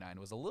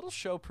 1999 was a little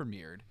show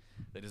premiered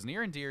that is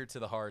near and dear to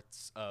the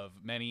hearts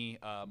of many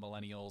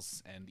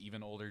millennials and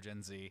even older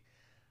Gen Z.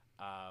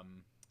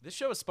 This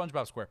show is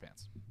SpongeBob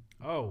Squarepants.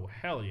 Oh,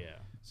 hell yeah.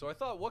 So I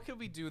thought, what could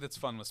we do that's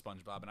fun with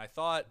SpongeBob? And I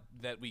thought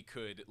that we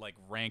could like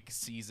rank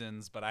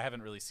seasons, but I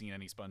haven't really seen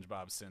any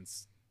SpongeBob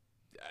since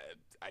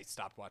I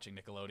stopped watching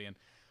Nickelodeon.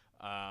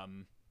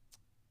 And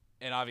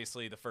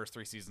obviously the first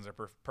 3 seasons are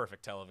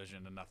perfect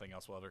television and nothing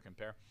else will ever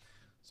compare.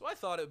 So I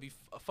thought it would be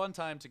a fun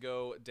time to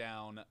go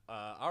down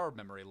our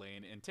memory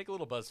lane and take a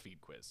little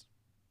BuzzFeed quiz.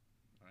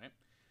 All right.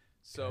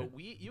 So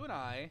you and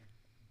I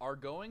are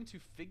going to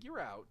figure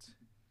out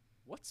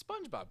what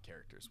SpongeBob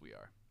characters we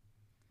are.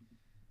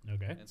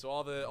 Okay. And so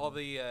all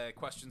the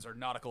questions are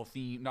nautical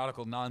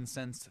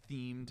nonsense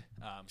themed.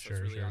 So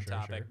it's really on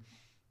topic. Sure.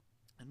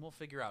 And we'll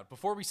figure out.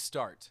 Before we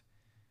start,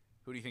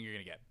 who do you think you're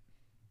gonna get?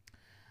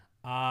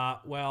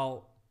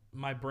 Well,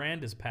 my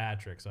brand is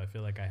Patrick, so I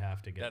feel like I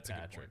have to get That's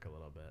Patrick a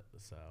little bit.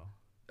 So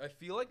I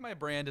feel like my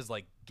brand is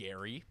like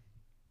Gary.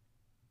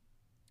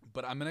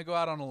 but I'm gonna go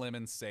out on a limb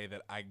and say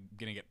that I'm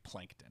gonna get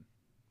plankton.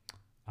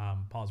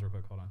 Pause real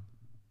quick. Hold on.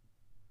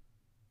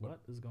 What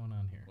is going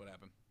on here? What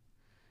happened?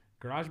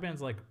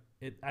 GarageBand's like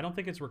it. I don't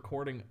think it's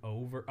recording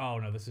over. Oh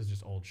no, this is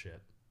just old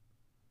shit.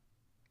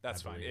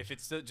 That's fine. If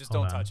it's still, just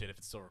Hold don't on. touch it if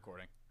it's still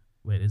recording.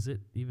 Wait, is it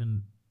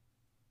even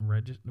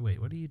register?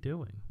 Wait, what are you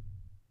doing?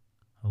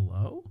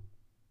 Hello?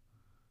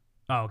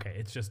 Oh, okay.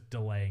 It's just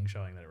delaying,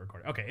 showing that it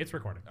recorded. Okay, it's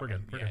recording. We're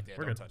good. We're good.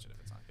 We're don't good. touch it if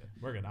it's not good.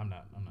 We're good. I'm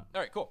not.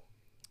 All right, cool.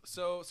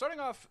 So starting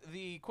off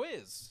the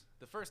quiz,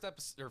 the first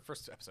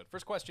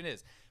question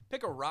is: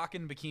 pick a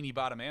rockin' Bikini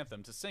Bottom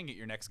anthem to sing at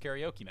your next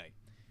karaoke night.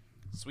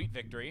 Sweet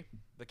Victory,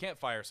 the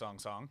Campfire Song,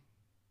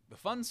 the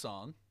Fun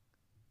Song,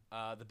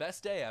 the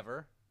Best Day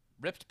Ever,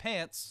 Ripped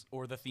Pants,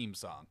 or the theme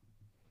song.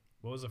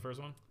 What was the first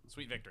one?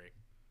 Sweet Victory.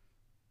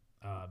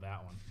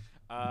 That one.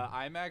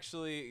 I'm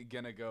actually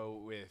gonna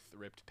go with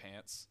Ripped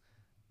Pants.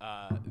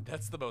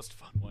 That's the most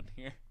fun one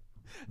here.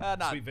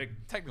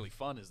 Technically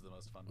fun is the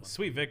most fun one.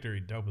 Sweet Victory,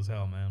 dope as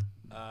hell, man.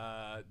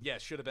 Yeah,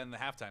 should have been the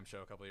halftime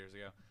show a couple years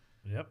ago.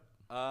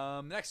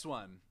 Yep. Next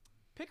one.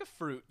 Pick a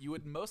fruit you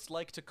would most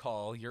like to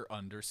call your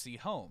undersea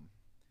home.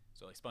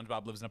 So like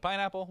SpongeBob lives in a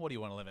pineapple. What do you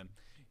want to live in?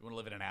 You want to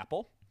live in an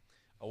apple,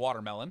 a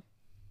watermelon,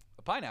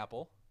 a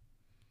pineapple,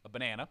 a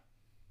banana,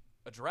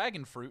 a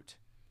dragon fruit,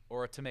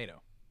 or a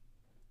tomato?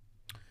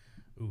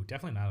 Ooh,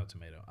 definitely not a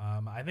tomato.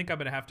 I think I'm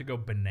gonna have to go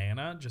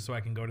banana just so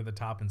I can go to the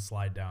top and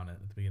slide down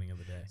at the beginning of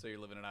the day. So you're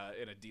living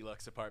in a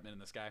deluxe apartment in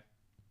the sky?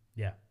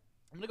 Yeah.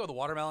 I'm gonna go with the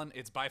watermelon.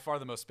 It's by far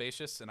the most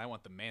spacious, and I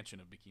want the mansion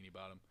of Bikini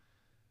Bottom.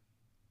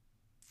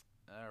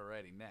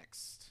 Alrighty,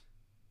 next.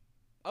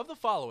 Of the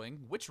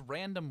following, which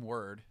random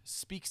word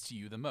speaks to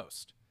you the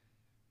most?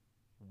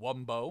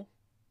 Wumbo,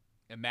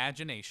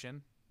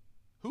 imagination,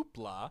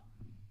 hoopla,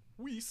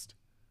 weast,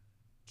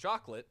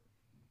 chocolate,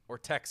 or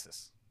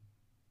Texas?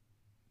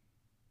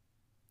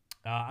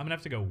 I'm gonna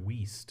have to go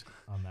Weast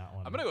on that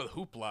one. I'm gonna go with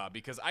hoopla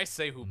because I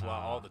say hoopla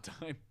all the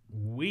time.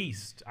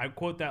 Weast. I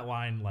quote that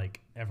line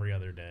like every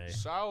other day.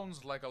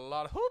 Sounds like a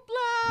lot of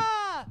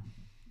hoopla.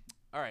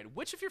 All right,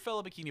 which of your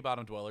fellow Bikini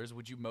Bottom dwellers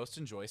would you most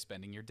enjoy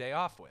spending your day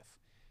off with?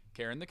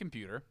 Karen the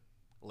computer,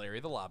 Larry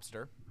the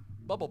lobster,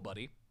 Bubble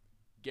Buddy,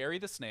 Gary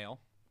the snail,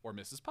 or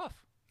Mrs.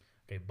 Puff?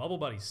 Okay, Bubble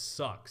Buddy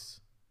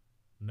sucks.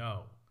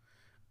 No.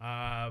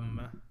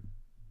 I'm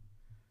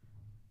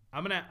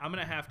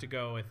gonna have to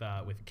go with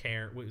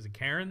Karen. What was it,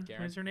 Karen?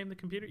 Karen? What is her name? The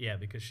computer? Yeah,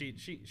 because she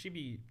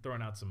be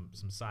throwing out some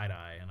side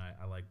eye, and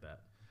I like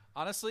that.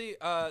 Honestly,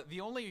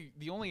 the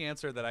only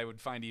answer that I would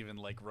find even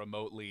like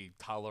remotely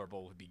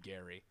tolerable would be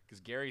Gary, because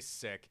Gary's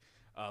sick.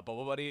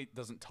 Bubble Buddy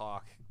doesn't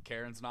talk.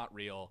 Karen's not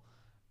real.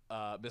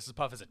 Mrs.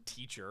 Puff is a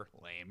teacher,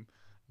 lame,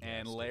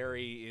 and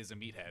Larry is a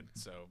meathead.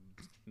 So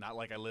not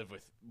like I live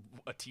with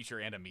a teacher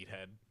and a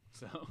meathead.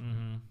 So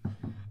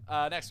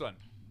next one.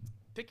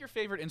 Pick your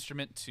favorite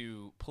instrument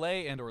to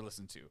play and or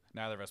listen to.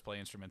 Neither of us play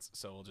instruments,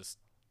 so we'll just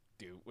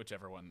do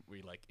whichever one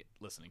we like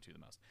listening to the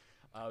most.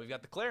 We've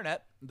got the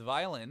clarinet, the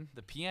violin,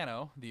 the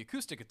piano, the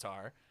acoustic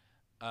guitar,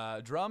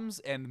 drums,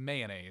 and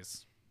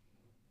mayonnaise.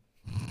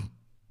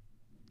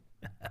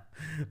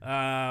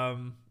 I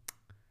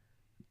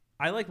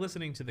like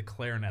listening to the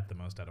clarinet the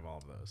most out of all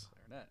of those.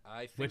 Clarinet, I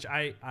think. Which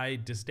I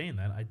disdain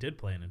that. I did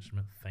play an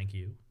instrument. Thank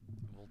you.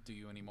 Well, do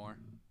you anymore?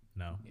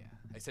 No. Yeah,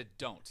 I said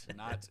don't,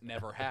 not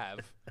never have.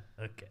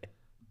 Okay,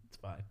 it's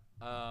fine.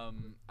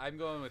 I'm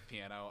going with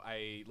piano.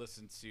 I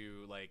listened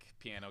to like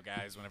piano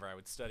guys whenever I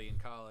would study in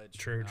college.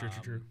 True.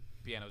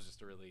 Piano is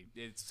just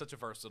it's such a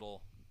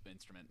versatile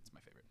instrument. It's my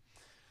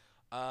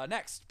favorite.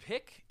 Next,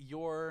 pick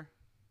your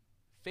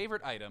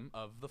favorite item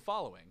of the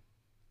following: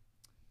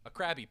 a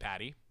Krabby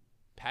Patty,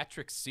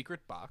 Patrick's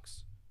Secret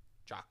Box,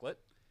 chocolate,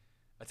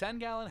 a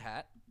 10-gallon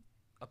hat,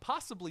 a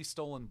possibly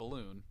stolen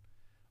balloon,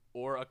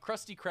 or a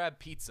Krusty Krab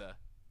pizza,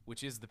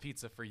 which is the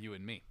pizza for you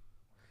and me.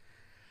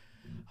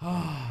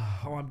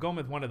 Oh, I'm going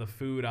with one of the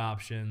food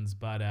options,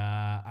 but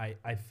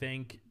I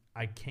think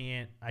I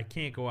can't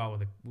go out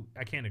with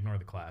I can't ignore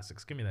the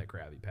classics. Give me that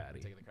Krabby Patty.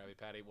 Taking the Krabby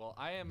Patty. Well,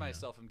 I am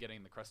myself am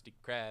getting the Krusty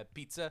Krab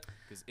pizza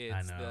because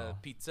it's the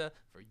pizza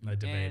for you I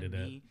debated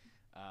and me.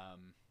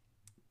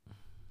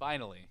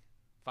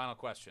 Final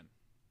question.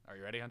 Are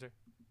you ready, Hunter?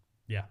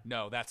 Yeah.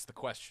 No, that's the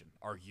question.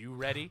 Are you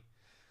ready?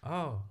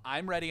 Oh.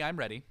 I'm ready.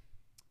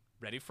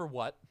 Ready for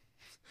what?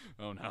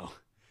 Oh, no.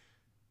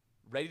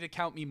 Ready to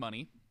count me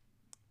money?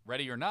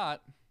 Ready or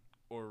not?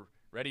 Or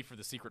ready for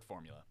the secret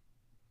formula?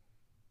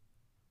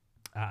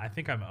 I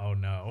think I'm oh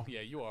no.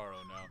 Yeah, you are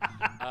oh no.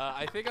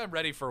 I think I'm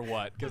ready for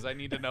what? Because I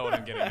need to know what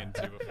I'm getting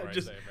into before I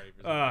say I'm ready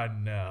for something. Oh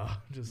no.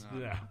 Just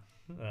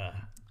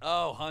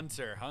Oh,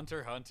 Hunter,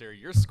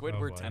 your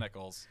Squidward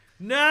tentacles.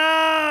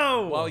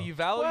 No! While you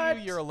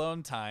value your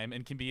alone time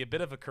and can be a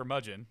bit of a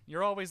curmudgeon,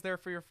 you're always there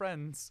for your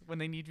friends when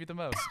they need you the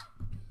most.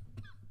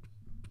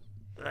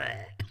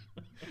 I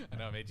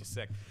know, it made you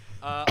sick.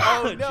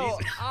 Oh no,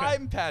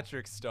 I'm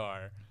Patrick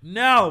Star.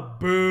 No,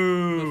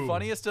 boo. The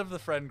funniest of the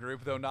friend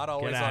group, though not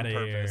always on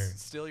purpose. Here.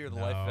 Still, you're the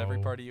life of every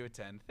party you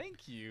attend.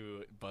 Thank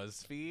you,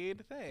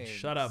 BuzzFeed. Thanks.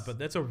 Shut up, but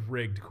that's a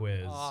rigged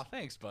quiz. Aw,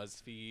 thanks,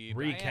 BuzzFeed.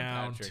 Recount.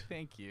 I am Patrick.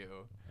 Thank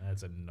you.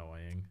 That's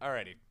annoying.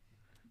 Alrighty.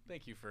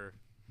 Thank you for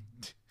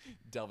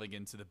delving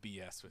into the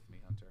BS with me,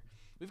 Hunter.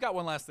 We've got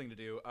one last thing to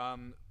do.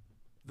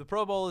 The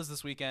Pro Bowl is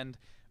this weekend,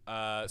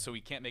 so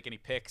we can't make any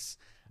picks.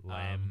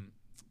 Lame.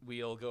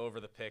 We'll go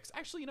over the picks.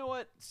 Actually, you know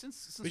what?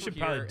 Since we should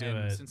we're probably here, do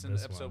and it since in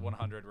episode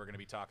 100 we're going to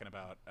be talking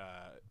about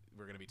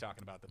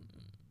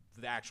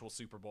the actual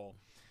Super Bowl.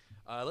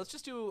 Let's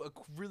just do a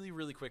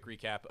really quick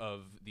recap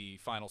of the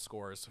final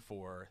scores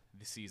for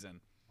the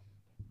season,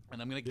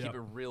 and I'm going to keep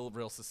it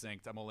real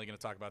succinct. I'm only going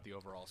to talk about the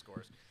overall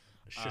scores.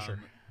 Sure.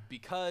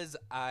 Because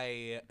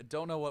I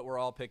don't know what we're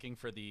all picking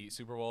for the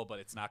Super Bowl, but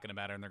it's not going to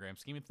matter in the grand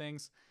scheme of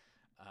things,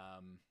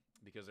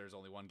 because there's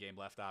only one game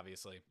left,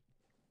 obviously.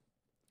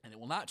 And it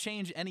will not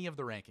change any of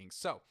the rankings.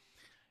 So,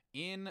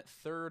 in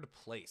third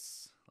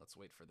place, let's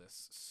wait for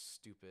this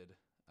stupid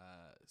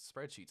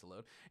spreadsheet to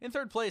load. In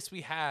third place,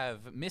 we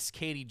have Miss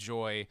Katie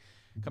Joy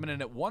coming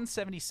in at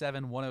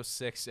 177,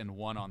 106, and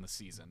 1 on the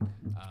season.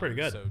 That's pretty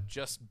good. So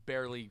just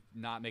barely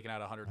not making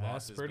out 100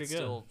 losses, but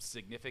still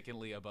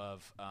significantly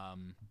above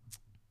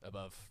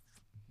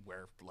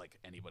where like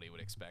anybody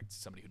would expect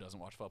somebody who doesn't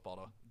watch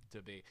football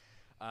to be.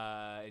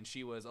 And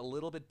she was a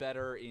little bit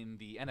better in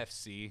the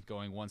NFC,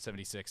 going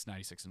 176,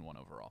 96, and 1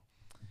 overall.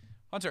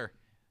 Hunter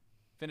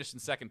finished in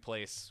second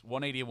place,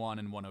 181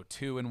 and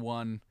 102 and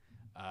 1.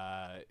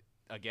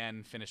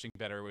 Again, finishing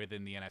better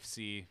within the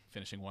NFC,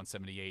 finishing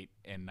 178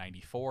 and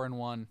 94 and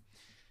 1.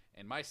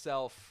 And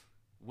myself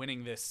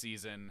winning this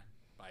season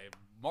by a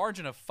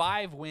margin of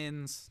 5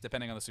 wins,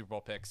 depending on the Super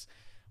Bowl picks,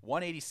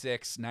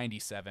 186,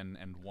 97,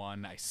 and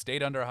 1. I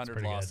stayed under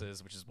 100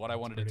 losses, which is what I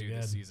wanted to do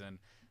this season.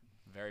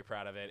 Very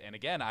proud of it. And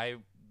again, I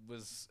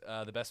was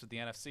the best with the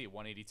NFC,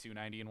 182,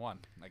 90, and 1.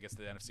 I guess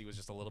the NFC was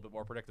just a little bit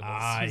more predictable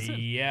this season.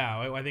 Yeah,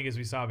 I think as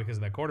we saw because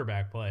of that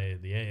quarterback play,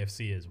 the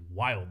AFC is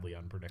wildly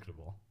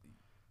unpredictable.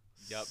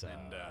 Yep, so.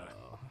 And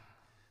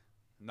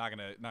I'm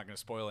not gonna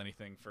spoil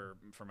anything for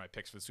my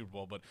picks for the Super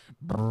Bowl, but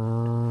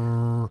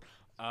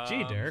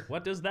gee, Derek,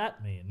 what does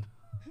that mean?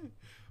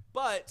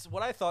 But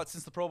what I thought,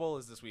 since the Pro Bowl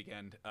is this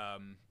weekend,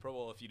 Pro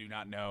Bowl, if you do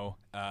not know,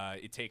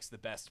 it takes the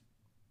best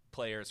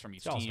players from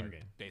each team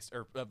based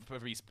or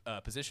for each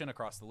position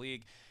across the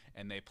league,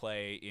 and they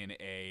play in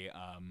a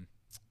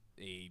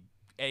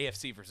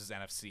AFC versus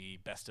NFC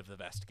best of the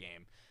best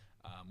game,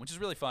 which is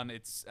really fun.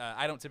 It's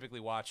I don't typically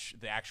watch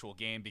the actual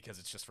game because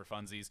it's just for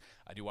funsies.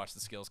 I do watch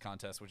the skills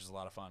contest, which is a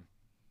lot of fun.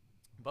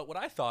 But what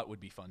I thought would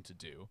be fun to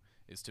do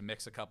is to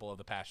mix a couple of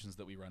the passions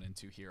that we run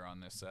into here on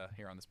this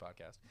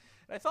podcast.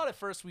 And I thought at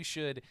first we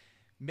should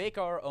make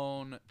our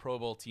own Pro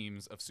Bowl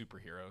teams of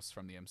superheroes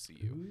from the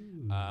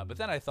MCU. But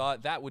then I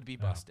thought that would be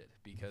busted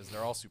because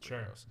they're all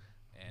superheroes.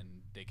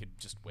 And they could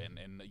just win.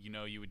 And,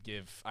 you would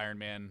give Iron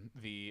Man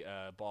the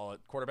ball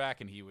at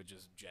quarterback, and he would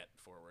just jet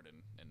forward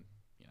and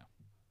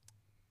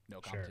no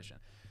competition.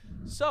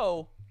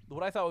 So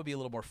what I thought would be a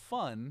little more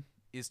fun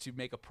is to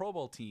make a Pro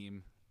Bowl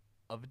team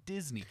of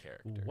Disney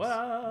characters. What?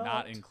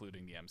 Not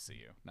including the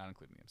MCU.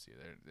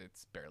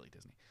 It's barely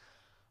Disney.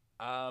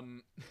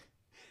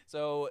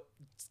 So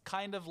it's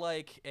kind of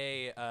like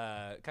a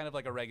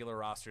regular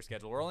roster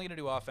schedule. We're only going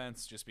to do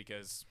offense just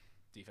because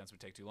defense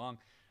would take too long.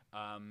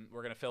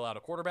 We're going to fill out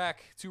a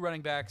quarterback, 2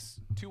 running backs,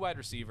 2 wide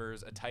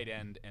receivers, a tight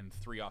end, and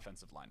 3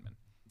 offensive linemen.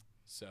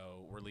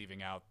 So we're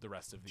leaving out the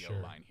rest of the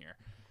O-line here.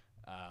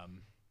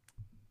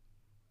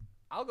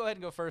 I'll go ahead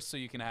and go first so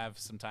you can have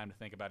some time to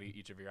think about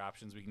each of your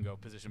options. We can go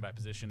position by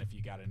position if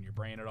you got it in your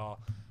brain at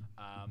all.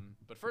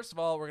 But first of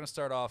all, we're going to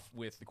start off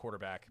with the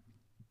quarterback.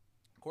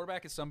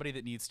 Quarterback is somebody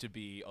that needs to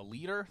be a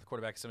leader. The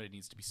quarterback is somebody that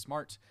needs to be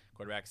smart.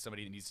 Quarterback is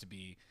somebody that needs to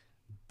be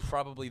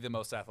probably the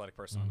most athletic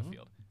person on the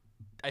field.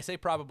 I say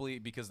probably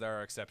because there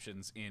are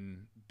exceptions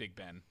in Big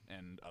Ben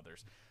and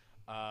others.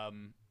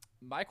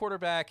 My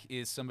quarterback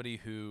is somebody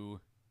who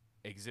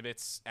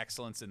exhibits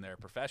excellence in their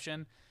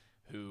profession,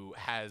 who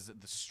has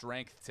the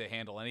strength to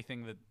handle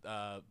anything that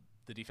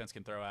the defense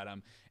can throw at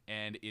him,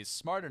 and is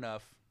smart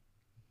enough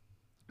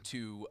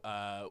to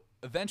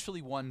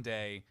eventually one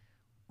day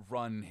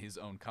run his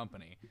own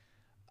company.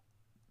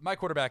 My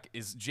quarterback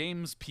is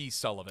James P.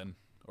 Sullivan,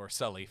 or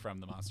Sully from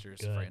the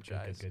Monsters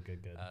franchise.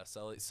 Good.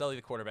 Sully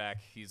the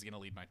quarterback. He's going to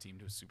lead my team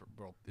to a Super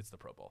Bowl. It's the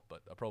Pro Bowl,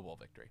 but a Pro Bowl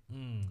victory.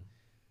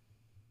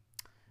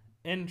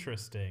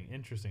 Interesting.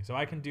 So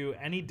I can do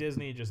any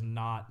Disney, just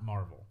not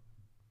Marvel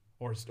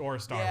or Star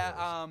Wars.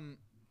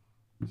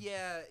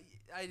 Yeah,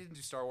 I didn't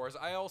do Star Wars.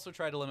 I also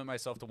tried to limit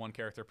myself to 1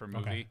 character per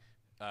movie,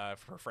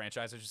 per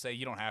franchise. I should say.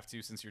 You don't have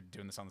to since you're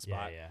doing this on the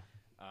spot. Yeah.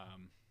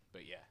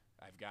 But yeah,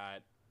 I've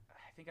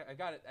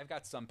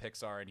got some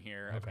Pixar in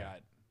here. I've got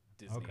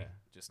Disney,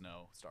 just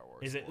no Star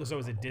Wars. Is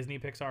it Disney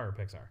Pixar or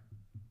Pixar?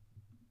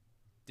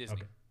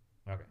 Disney.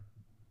 Okay.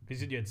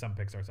 Because you had some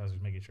Pixar, so I was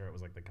just making sure it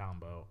was like the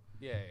combo.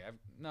 Yeah.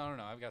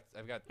 I've got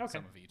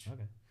some of each.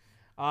 Okay.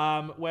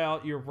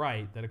 Well, you're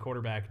right that a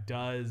quarterback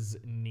does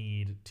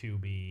need to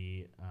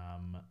be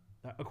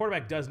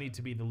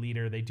the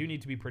leader. They do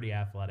need to be pretty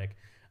athletic.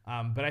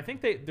 But I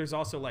think there's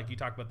also, like, you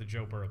talk about the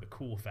Joe Burrow, the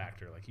cool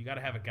factor. Like, you got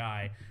to have a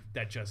guy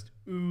that just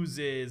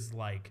oozes,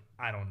 like,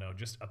 I don't know,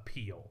 just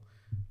appeal.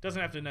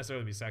 Doesn't have to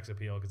necessarily be sex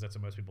appeal, because that's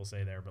what most people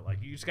say there. But,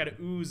 like, you just got to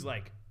ooze,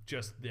 like,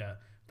 just the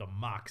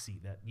moxie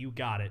that you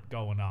got it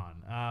going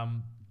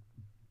on.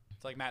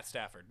 It's like Matt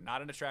Stafford.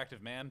 Not an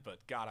attractive man,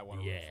 but God, I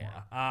want to root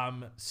for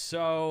him.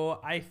 So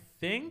I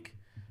think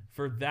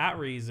for that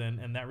reason,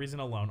 and that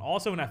reason alone,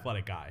 also an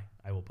athletic guy,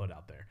 I will put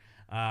out there.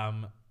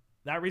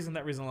 That reason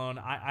alone,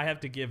 I have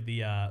to give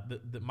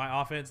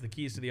my offense, the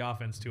keys to the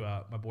offense,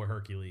 to my boy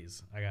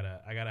Hercules. I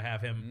gotta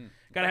have him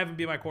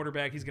be my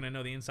quarterback. He's gonna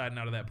know the inside and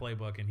out of that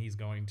playbook, and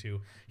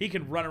he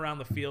can run around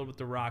the field with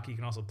the rock. He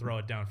can also throw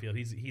it downfield.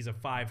 He's a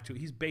 5'2".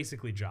 He's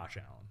basically Josh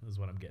Allen, is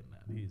what I'm getting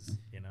at. He's,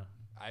 you know.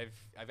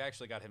 I've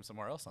actually got him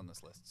somewhere else on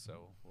this list,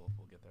 so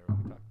we'll get there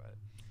when we talk about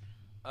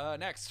it.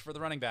 Next, for the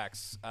running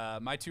backs,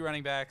 my 2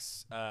 running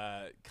backs,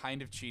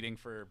 kind of cheating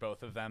for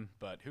both of them,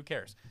 but who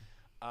cares?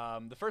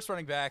 The first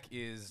running back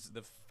is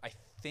I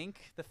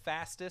think the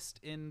fastest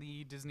in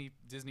the Disney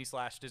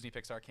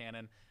Pixar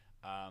canon.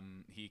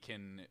 He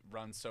can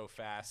run so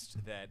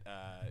fast that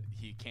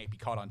he can't be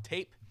caught on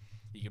tape.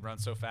 He can run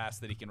so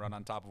fast that he can run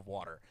on top of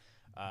water.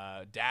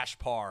 Dash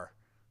Parr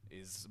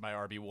is my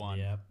RB1.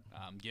 Yep.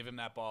 Give him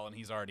that ball and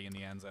he's already in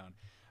the end zone.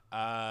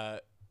 My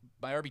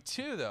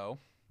RB2 though,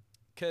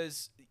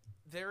 because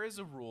there is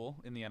a rule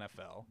in the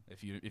NFL,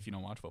 if you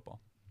don't watch football,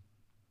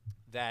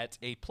 that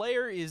a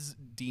player is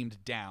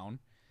deemed down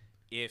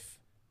if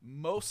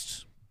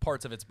most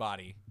parts of its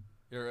body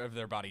or of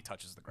their body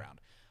touches the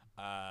ground.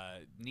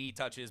 Knee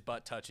touches,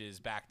 butt touches,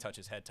 back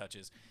touches, head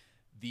touches.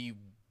 The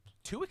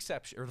 4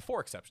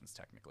 exceptions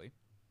technically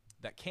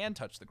that can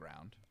touch the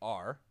ground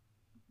are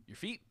your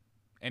feet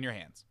and your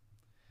hands.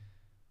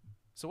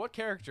 So what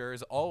character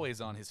is always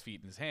on his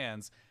feet and his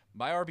hands?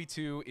 My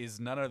RB2 is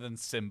none other than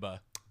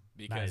Simba,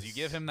 because you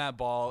give him that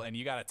ball and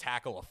you got to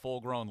tackle a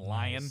full-grown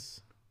lion.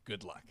 Nice.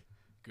 Good luck.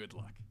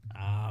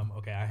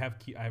 Okay, I have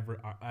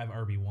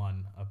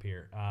RB1 up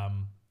here.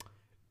 I'm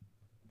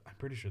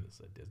pretty sure this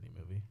is a Disney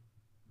movie.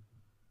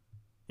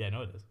 Yeah,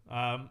 no, it is.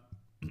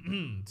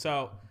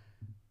 So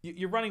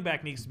your running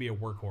back needs to be a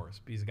workhorse.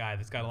 He's a guy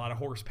that's got a lot of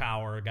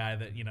horsepower, a guy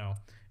that, you know,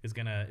 is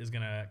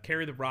gonna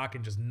carry the rock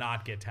and just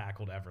not get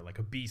tackled ever, like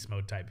a beast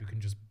mode type who can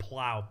just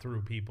plow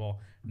through people,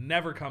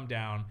 never come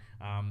down.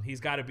 He's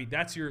got to be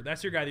that's your guy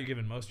that you're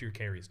giving most of your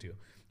carries to.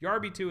 Your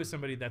RB2 is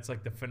somebody that's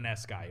like the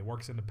finesse guy. He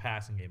works in the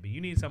passing game, but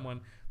you need someone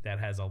that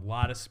has a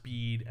lot of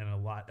speed and a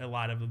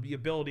lot of the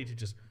ability to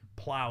just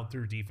plow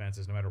through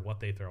defenses no matter what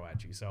they throw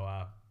at you. So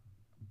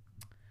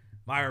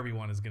my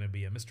RB1 is going to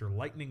be a Mr.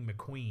 Lightning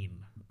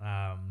McQueen.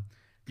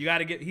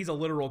 He's a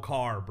literal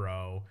car,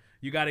 bro.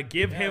 You got to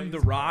give him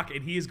the rock,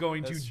 and he is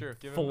going to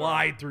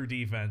fly through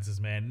defenses,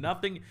 man.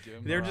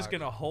 They're just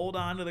going to hold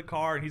on to the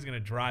car, and he's going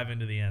to drive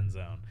into the end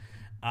zone.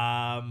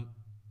 I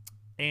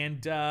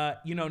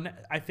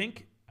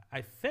think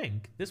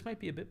this might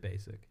be a bit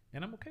basic,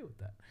 and I'm okay with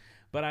that.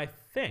 But I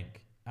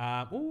think,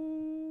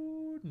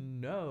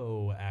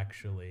 no,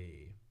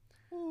 actually.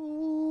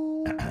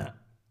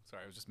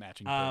 Sorry, I was just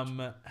matching.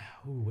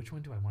 Which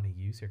one do I want to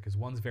use here? Because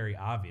one's very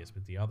obvious,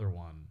 but the other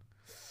one,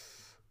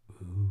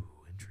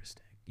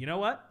 interesting. You know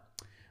what?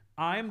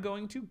 I'm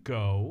going to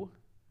go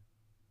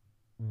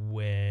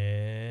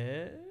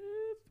with.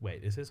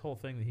 Wait, is his whole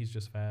thing that he's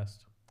just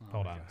fast?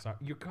 Hold on, sorry,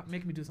 you're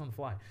making me do this on the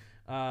fly.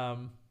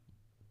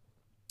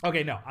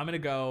 Okay, no, I'm gonna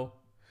go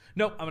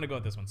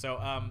with this one.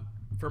 So,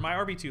 for my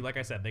RB2, like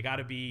I said, they got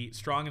to be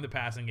strong in the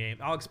passing game.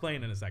 I'll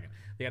explain in a second.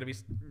 They got to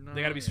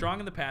be strong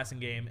in the passing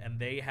game, and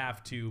they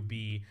have to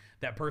be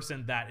that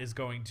person that is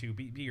going to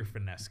be your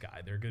finesse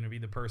guy. They're going to be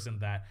the person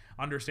that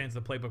understands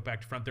the playbook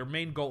back to front. Their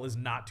main goal is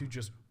not to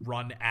just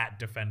run at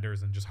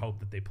defenders and just hope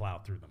that they plow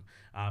through them.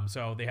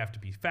 So they have to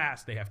be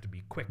fast. They have to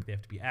be quick. They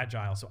have to be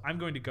agile. So I'm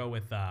going to go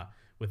with a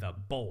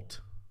Bolt,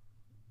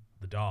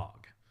 the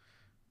dog.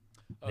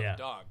 Oh, yeah. The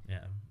dog.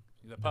 Yeah.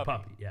 The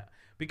puppy. Yeah.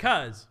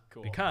 Because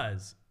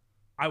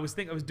I was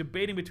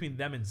debating between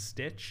them and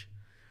Stitch,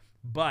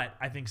 but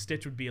I think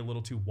Stitch would be a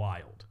little too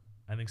wild.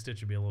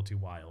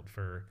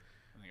 for.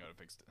 I think I would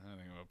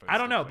pick. I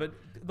don't know, but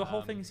the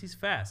whole thing is he's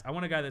fast. I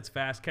want a guy that's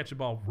fast, catch the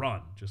ball,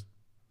 run, just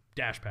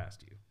dash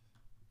past you.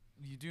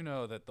 You do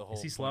know that the whole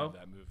point of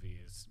that movie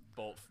is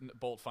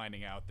Bolt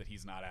finding out that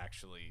he's not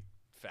actually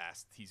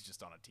fast. He's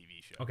just on a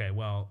TV show. Okay,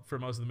 well, for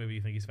most of the movie,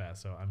 you think he's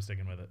fast, so I'm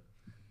sticking with it.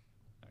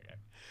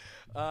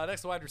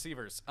 Next, wide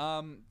receivers.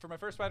 For my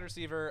first wide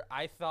receiver,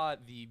 I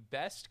thought the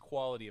best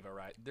quality of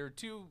there are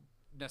 2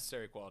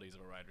 necessary qualities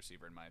of a wide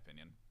receiver, in my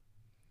opinion.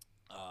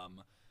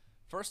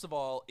 First of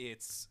all,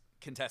 it's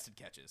contested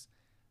catches.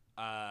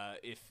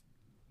 If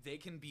they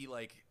can be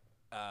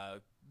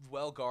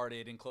well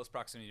guarded in close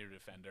proximity to a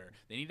defender,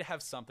 they need to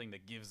have something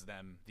that gives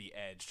them the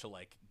edge to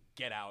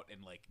get out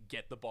and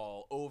get the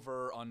ball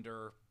over,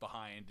 under,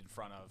 behind, in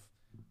front of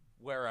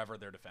wherever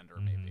their defender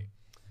may be.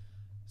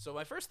 So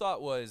my first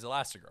thought was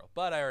Elastigirl,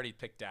 but I already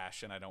picked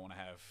Dash, and I don't want to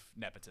have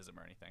nepotism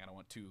or anything. I don't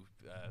want two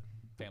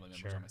family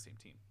members on my same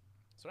team.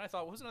 So then I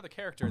thought, who's another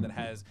character that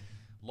has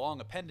long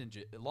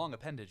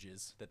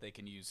appendages that they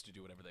can use to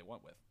do whatever they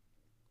want with?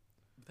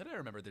 Then I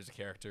remember there's a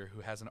character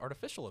who has an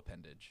artificial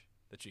appendage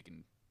that she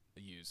can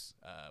use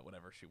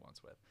whatever she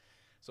wants with.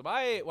 So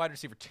my wide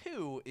receiver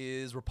 2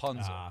 is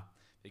Rapunzel.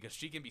 Because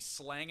she can be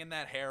slanging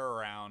that hair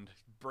around,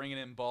 bringing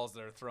in balls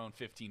that are thrown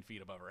 15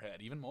 feet above her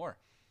head, even more.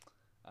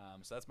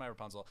 So that's my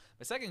Rapunzel.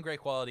 My second great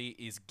quality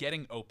is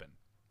getting open.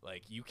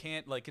 Like, you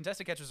can't, like,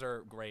 contested catches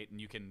are great, and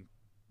you can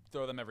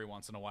throw them every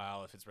once in a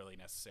while if it's really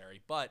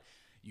necessary. But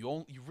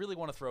you really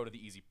want to throw to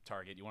the easy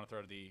target. You want to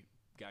throw to the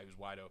guy who's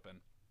wide open.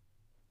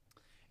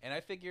 And I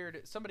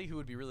figured somebody who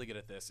would be really good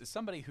at this is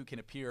somebody who can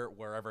appear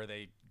wherever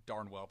they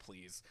darn well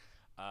please.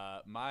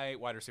 My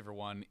wide receiver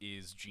 1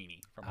 is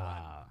Genie from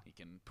Aladdin. He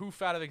can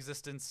poof out of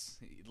existence,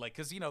 like,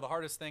 because the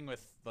hardest thing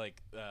with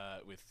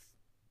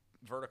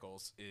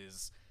verticals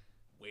is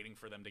waiting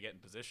for them to get in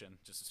position.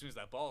 Just as soon as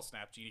that ball is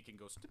snapped, Genie can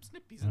go snip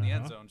snip. He's in the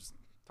end zone. Just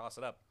toss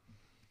it up.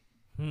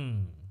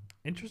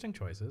 Interesting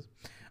choices.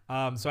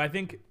 So I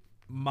think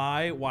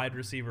my wide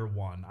receiver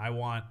 1, I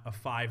want a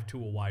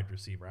 5-tool wide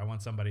receiver. I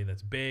want somebody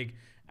that's big,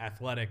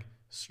 athletic,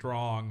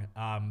 strong,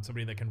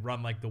 somebody that can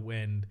run like the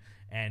wind,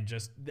 and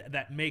just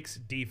that makes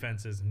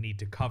defenses need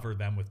to cover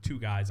them with 2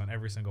 guys on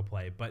every single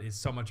play, but is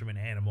so much of an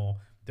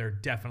animal. They're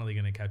definitely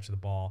going to catch the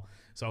ball.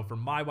 So for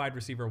my wide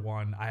receiver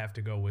 1, I have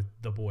to go with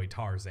the boy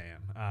Tarzan.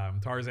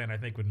 Tarzan, I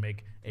think, would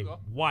make a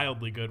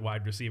wildly good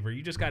wide receiver.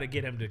 You just got to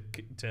get him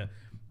to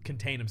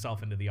contain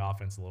himself into the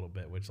offense a little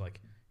bit, which, like,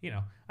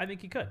 I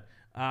think he could.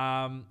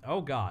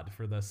 Oh, God,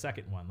 for the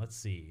second one, let's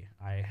see.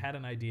 I had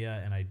an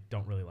idea, and I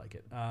don't really like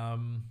it.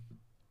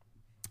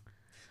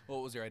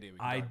 What was your idea? We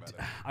can talk about it.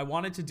 I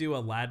wanted to do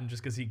Aladdin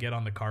just because he'd get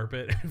on the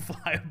carpet and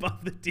fly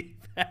above the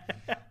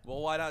defense.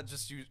 Well, why not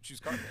just choose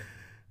carpet?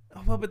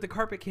 Oh, well, but the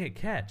carpet can't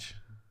catch.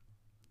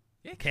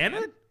 Yeah, can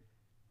it?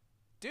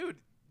 Dude,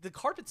 the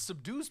carpet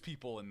subdues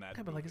people in that.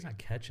 Yeah, but, like, it's not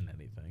catching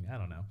anything. I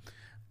don't know.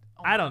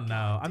 Oh I don't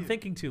know. Dude. I'm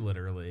thinking too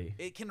literally.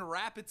 It can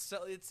wrap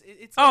itself. It's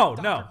oh,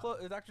 like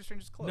no. Doctor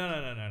Strange's cloak. No.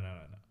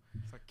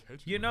 It's like catching.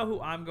 You know who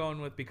I'm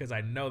going with, because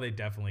I know they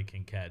definitely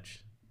can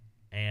catch,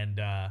 and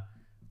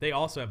they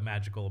also have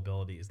magical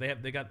abilities. They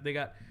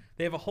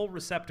have a whole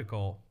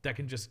receptacle that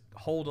can just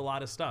hold a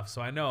lot of stuff.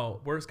 So I know,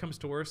 worst comes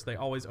to worst, they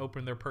always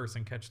open their purse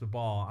and catch the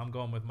ball. I'm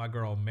going with my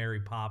girl Mary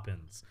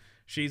Poppins.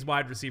 She's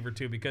wide receiver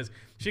 2 because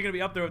she's going to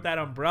be up there with that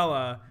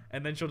umbrella,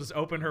 and then she'll just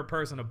open her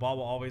purse and a ball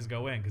will always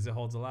go in because it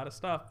holds a lot of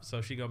stuff.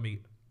 So she's going to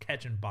be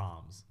catching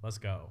bombs. Let's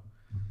go.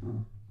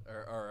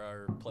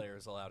 Are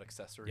players allowed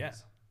accessories? Yeah,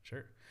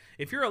 sure.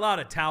 If you're allowed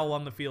a towel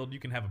on the field, you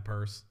can have a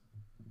purse.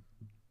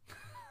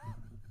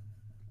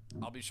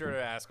 I'll be sure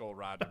to ask old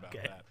Rod about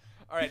that.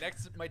 All right,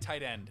 next, my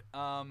tight end.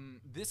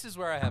 This is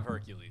where I have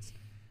Hercules.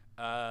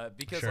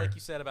 Because, like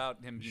you said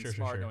about him being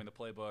smart, knowing the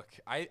playbook,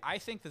 I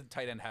think the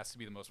tight end has to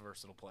be the most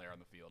versatile player on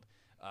the field.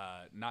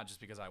 Not just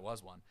because I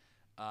was one,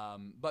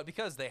 but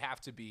because they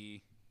have to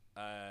be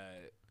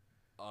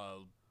a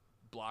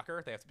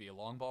blocker, they have to be a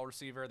long ball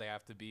receiver, they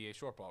have to be a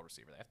short ball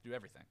receiver, they have to do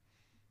everything.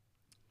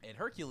 And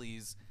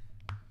Hercules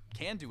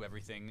can do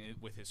everything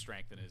with his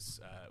strength and his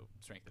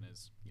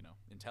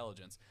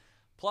intelligence,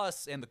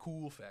 plus, and the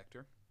cool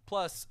factor.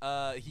 Plus,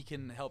 he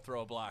can help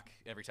throw a block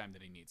every time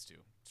that he needs to.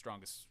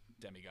 Strongest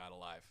demigod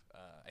alive.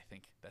 I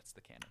think that's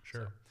the canon.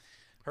 Sure. So,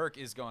 Herc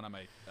is going on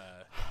my...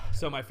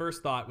 So my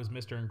first thought was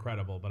Mr.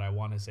 Incredible, but I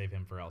want to save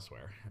him for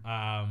elsewhere.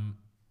 I'm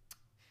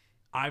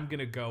going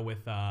to go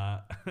with...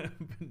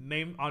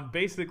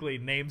 basically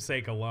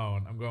namesake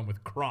alone, I'm going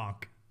with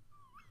Gronk.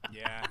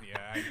 Yeah.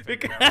 I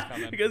think that was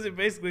coming. Because it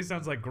basically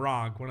sounds like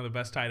Gronk, one of the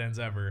best tight ends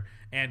ever.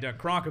 And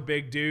Gronk, a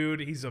big dude,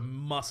 he's a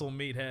muscle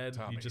meathead.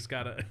 Tommy.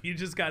 You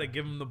just gotta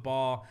give him the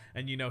ball,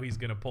 and he's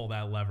gonna pull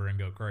that lever and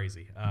go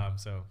crazy.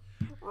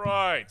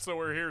 Right. So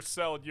we're here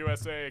selling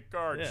USA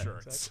guard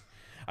shirts.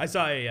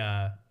 Exactly.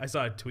 I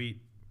saw a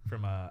tweet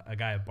from a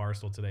guy at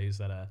Barstool today who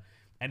said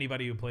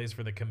anybody who plays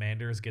for the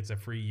Commanders gets a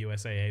free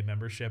USAA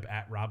membership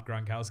at Rob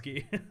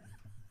Gronkowski.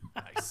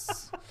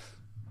 Nice.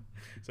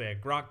 So yeah,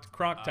 Gronk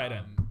tight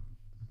end.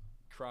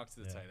 Gronk to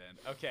the tight end.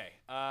 Okay.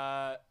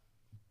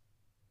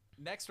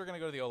 Next, we're going to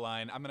go to the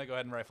O-line. I'm going to go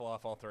ahead and rifle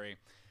off all 3.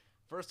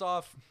 First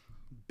off,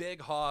 Big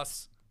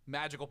Hoss,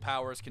 magical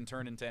powers, can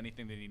turn into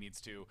anything that he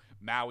needs to.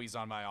 Maui's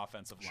on my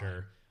offensive line.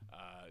 Sure.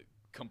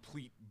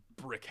 Complete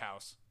brick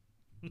house.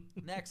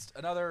 Next,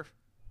 another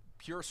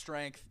pure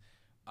strength,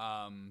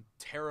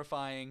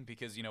 terrifying,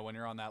 because, when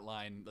you're on that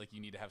line, like,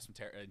 you need to have some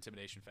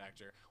intimidation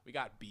factor. We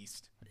got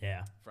Beast.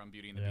 Yeah. From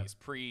Beauty and the Beast.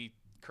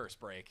 Curse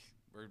break.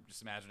 We're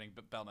just imagining,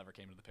 but Bell never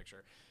came into the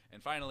picture.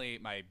 And finally,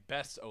 my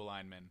best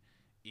O-lineman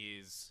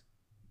is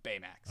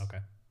Baymax. Okay.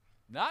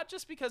 Not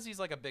just because he's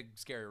like a big,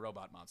 scary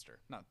robot monster.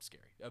 Not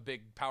scary. A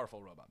big,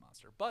 powerful robot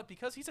monster. But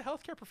because he's a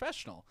healthcare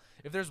professional.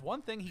 If there's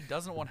one thing he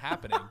doesn't want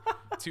happening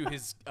to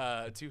his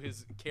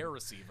care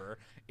receiver,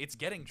 it's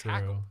getting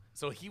tackled.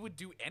 So he would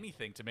do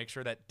anything to make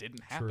sure that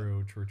didn't happen.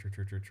 True.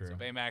 So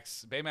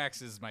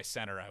Baymax is my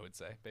center, I would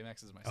say.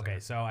 Baymax is my center. Okay,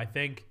 so I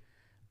think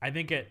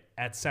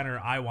at center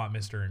I want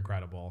Mr.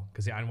 Incredible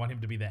because I want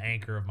him to be the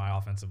anchor of my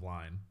offensive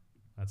line.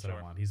 That's what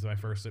I want. He's my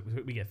first.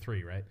 We get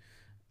 3, right?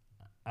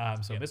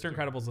 So Mr.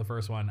 Incredible's the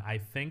first one. I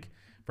think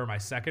for my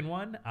second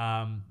one,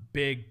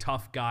 big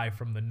tough guy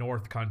from the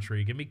North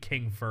Country. Give me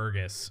King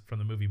Fergus from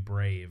the movie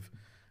Brave.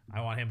 I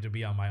want him to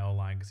be on my O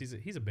line because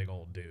he's a big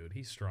old dude.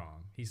 He's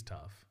strong. He's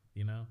tough.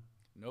 You know.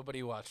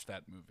 Nobody watched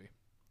that movie.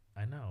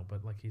 I know,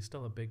 but like he's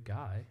still a big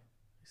guy.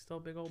 He's still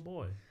a big old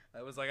boy.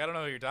 I was like, I don't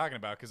know what you're talking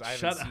about because I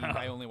haven't seen.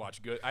 I only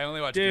watch good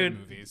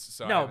movies.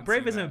 So no,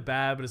 Brave isn't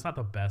bad, but it's not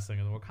the best thing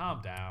in the world.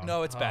 Calm down.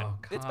 No, it's bad.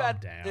 It's bad.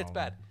 Down. It's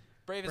bad.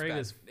 Brave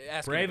is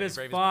Brave is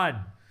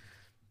fun.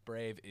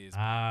 Brave is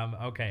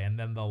okay, and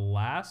then the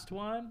last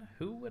one,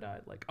 who would I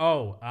like?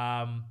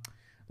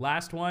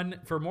 Last one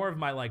for more of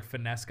my like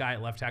finesse guy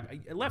at left tackle.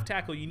 At left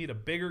tackle, you need a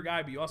bigger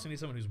guy, but you also need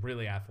someone who's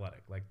really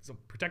athletic. Like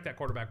protect that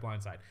quarterback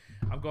blind side.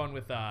 I'm going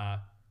with let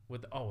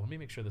me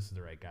make sure this is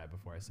the right guy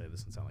before I say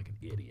this and sound like an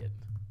idiot.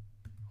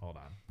 Hold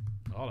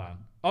on.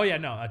 Oh yeah,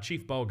 no,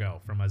 Chief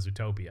Bogo from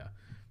Zootopia.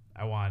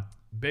 I want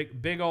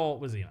big old.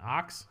 Was he an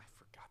ox? I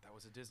forgot that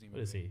was a Disney movie.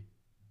 What is he?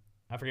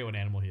 I forget what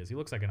animal he is. He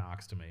looks like an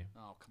ox to me.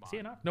 Oh, come on. Is he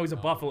an ox? No, he's a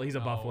buffalo. He's a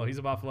buffalo. He's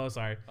a buffalo.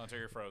 Sorry. Until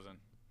you're frozen.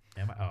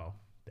 Am I? Oh,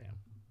 damn.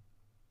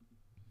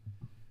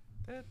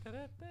 I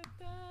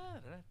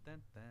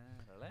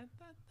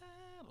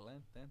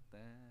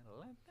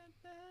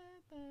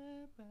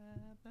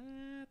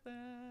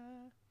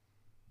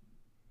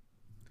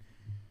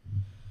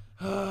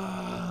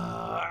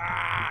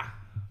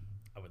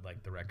would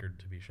like the record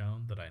to be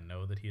shown that I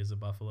know that he is a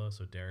buffalo.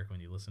 So, Derek, when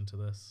you listen to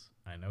this,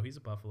 I know he's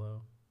a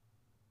buffalo.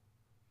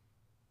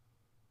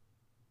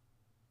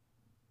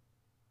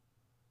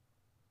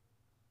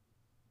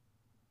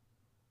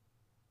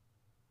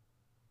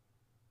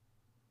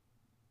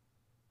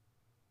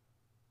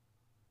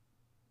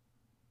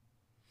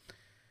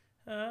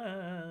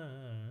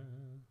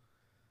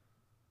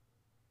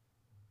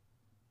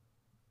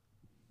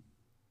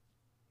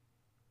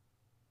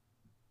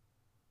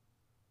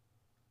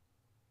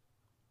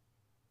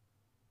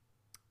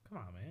 Come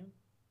on, man.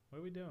 What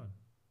are we doing?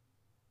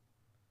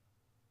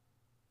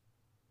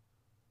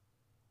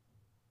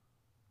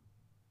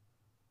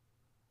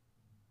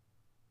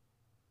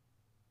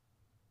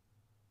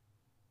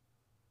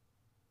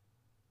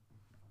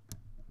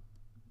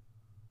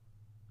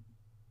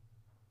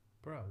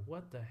 Bro,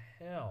 what the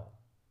hell?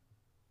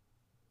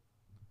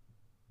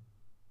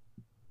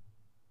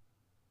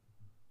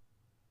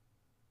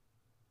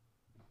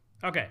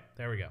 Okay,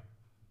 there we go.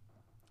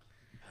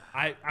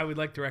 I would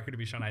like the record to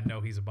be shown. I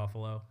know he's a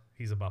buffalo.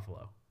 He's a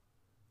buffalo.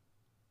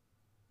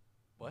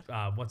 What?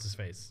 What's his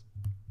face?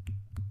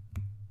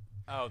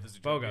 Oh, this is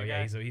Bogo.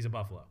 Yeah, he's a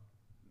buffalo.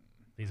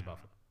 He's a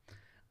buffalo.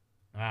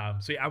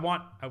 So yeah,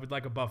 I would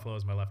like a buffalo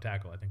as my left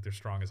tackle. I think they're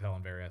strong as hell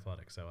and very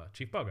athletic. So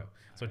Chief Bogo.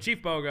 So right.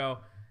 Chief Bogo,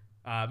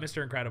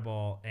 Mr.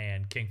 Incredible,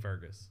 and King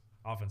Fergus,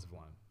 offensive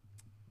line.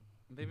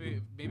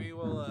 Maybe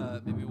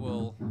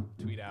we'll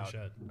tweet out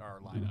our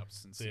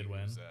lineups and see who's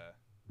win.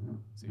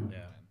 See who win.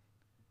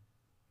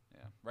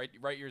 Yeah.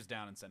 Write yours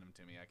down and send them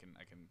to me. I can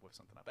whip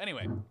something up.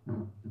 Anyway.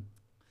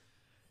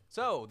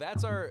 So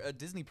that's our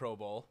Disney Pro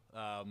Bowl.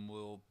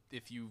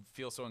 If you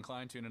feel so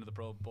inclined, tune into the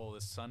Pro Bowl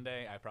this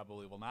Sunday. I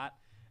probably will not,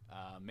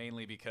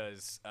 mainly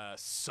because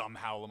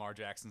somehow Lamar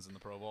Jackson's in the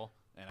Pro Bowl,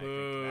 and I think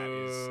that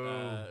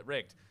is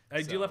rigged.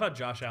 I do love how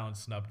Josh Allen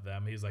snubbed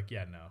them. He's like,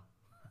 yeah, no.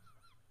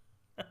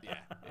 Yeah.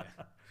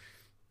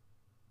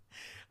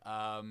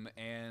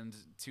 And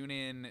tune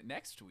in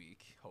next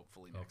week,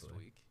 hopefully next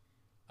week,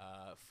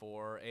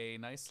 for a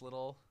nice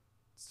little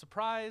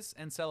surprise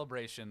and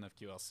celebration of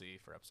QLC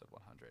for episode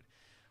 100.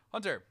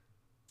 Hunter,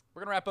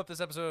 we're gonna wrap up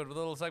this episode with a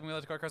little segment we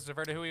like to call Crust of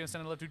Verde. Who are you gonna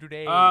send love to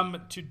today?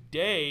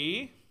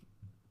 Today,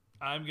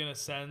 I'm gonna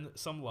send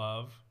some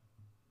love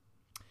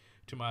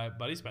to my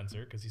buddy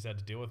Spencer because he's had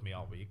to deal with me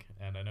all week,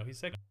 and I know he's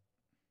sick.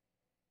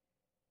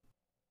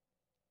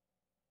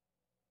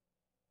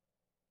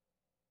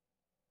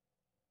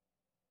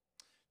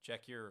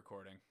 Check your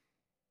recording.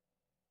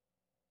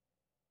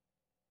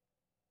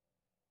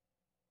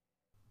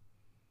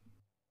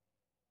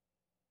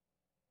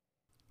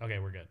 Okay,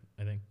 we're good.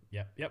 I think.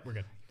 Yep, we're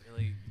good.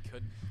 Really,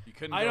 you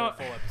couldn't go a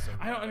full episode.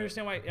 I don't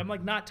understand why I'm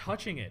like not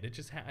touching it. It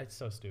just it's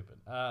so stupid.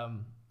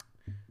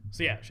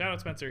 So yeah, shout out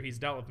Spencer. He's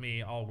dealt with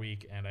me all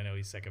week, and I know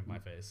he's sick of my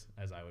face,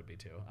 as I would be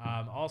too.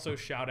 Also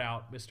shout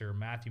out Mr.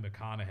 Matthew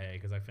McConaughey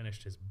because I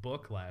finished his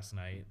book last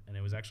night, and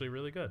it was actually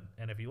really good.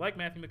 And if you like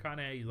Matthew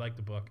McConaughey, you like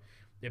the book.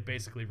 It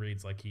basically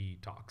reads like he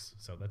talks,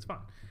 so that's fun.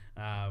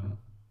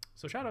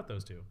 So shout out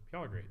those two.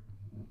 Y'all are great.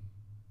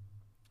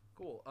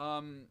 Cool.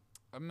 I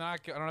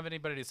don't have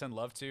anybody to send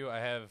love to. I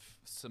have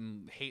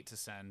some hate to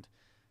send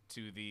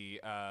to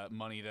the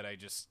money that I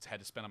just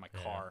had to spend on my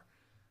car.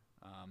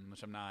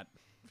 which I'm not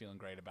feeling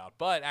great about.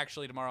 But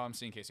actually, tomorrow I'm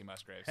seeing Casey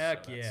Musgraves.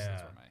 Heck so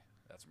yeah.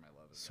 That's where my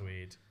love is.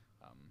 Sweet.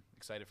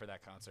 Excited for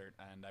that concert,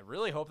 and I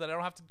really hope that I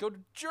don't have to go to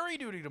jury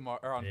duty tomorrow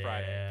or on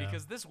Friday,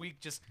 because this week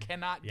just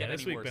cannot get any worse.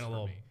 This week been a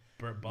little me.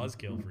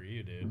 Buzzkill for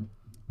you, dude.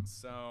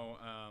 So,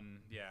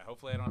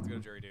 hopefully I don't have to go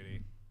to jury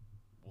duty.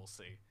 We'll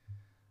see.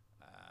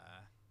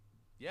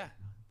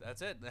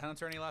 That's it.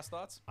 Hunter, any last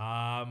thoughts?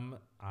 I'm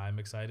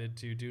excited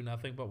to do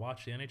nothing but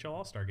watch the NHL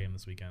All-Star Game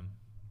this weekend.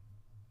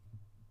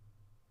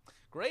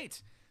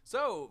 Great.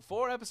 So,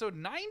 for episode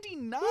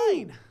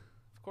 99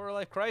 of Quarter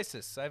Life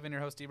Crisis, I've been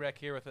your host, DWreck,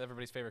 here with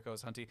everybody's favorite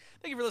co-host, Hunty.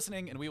 Thank you for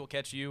listening, and we will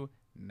catch you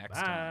next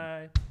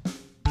time. Bye.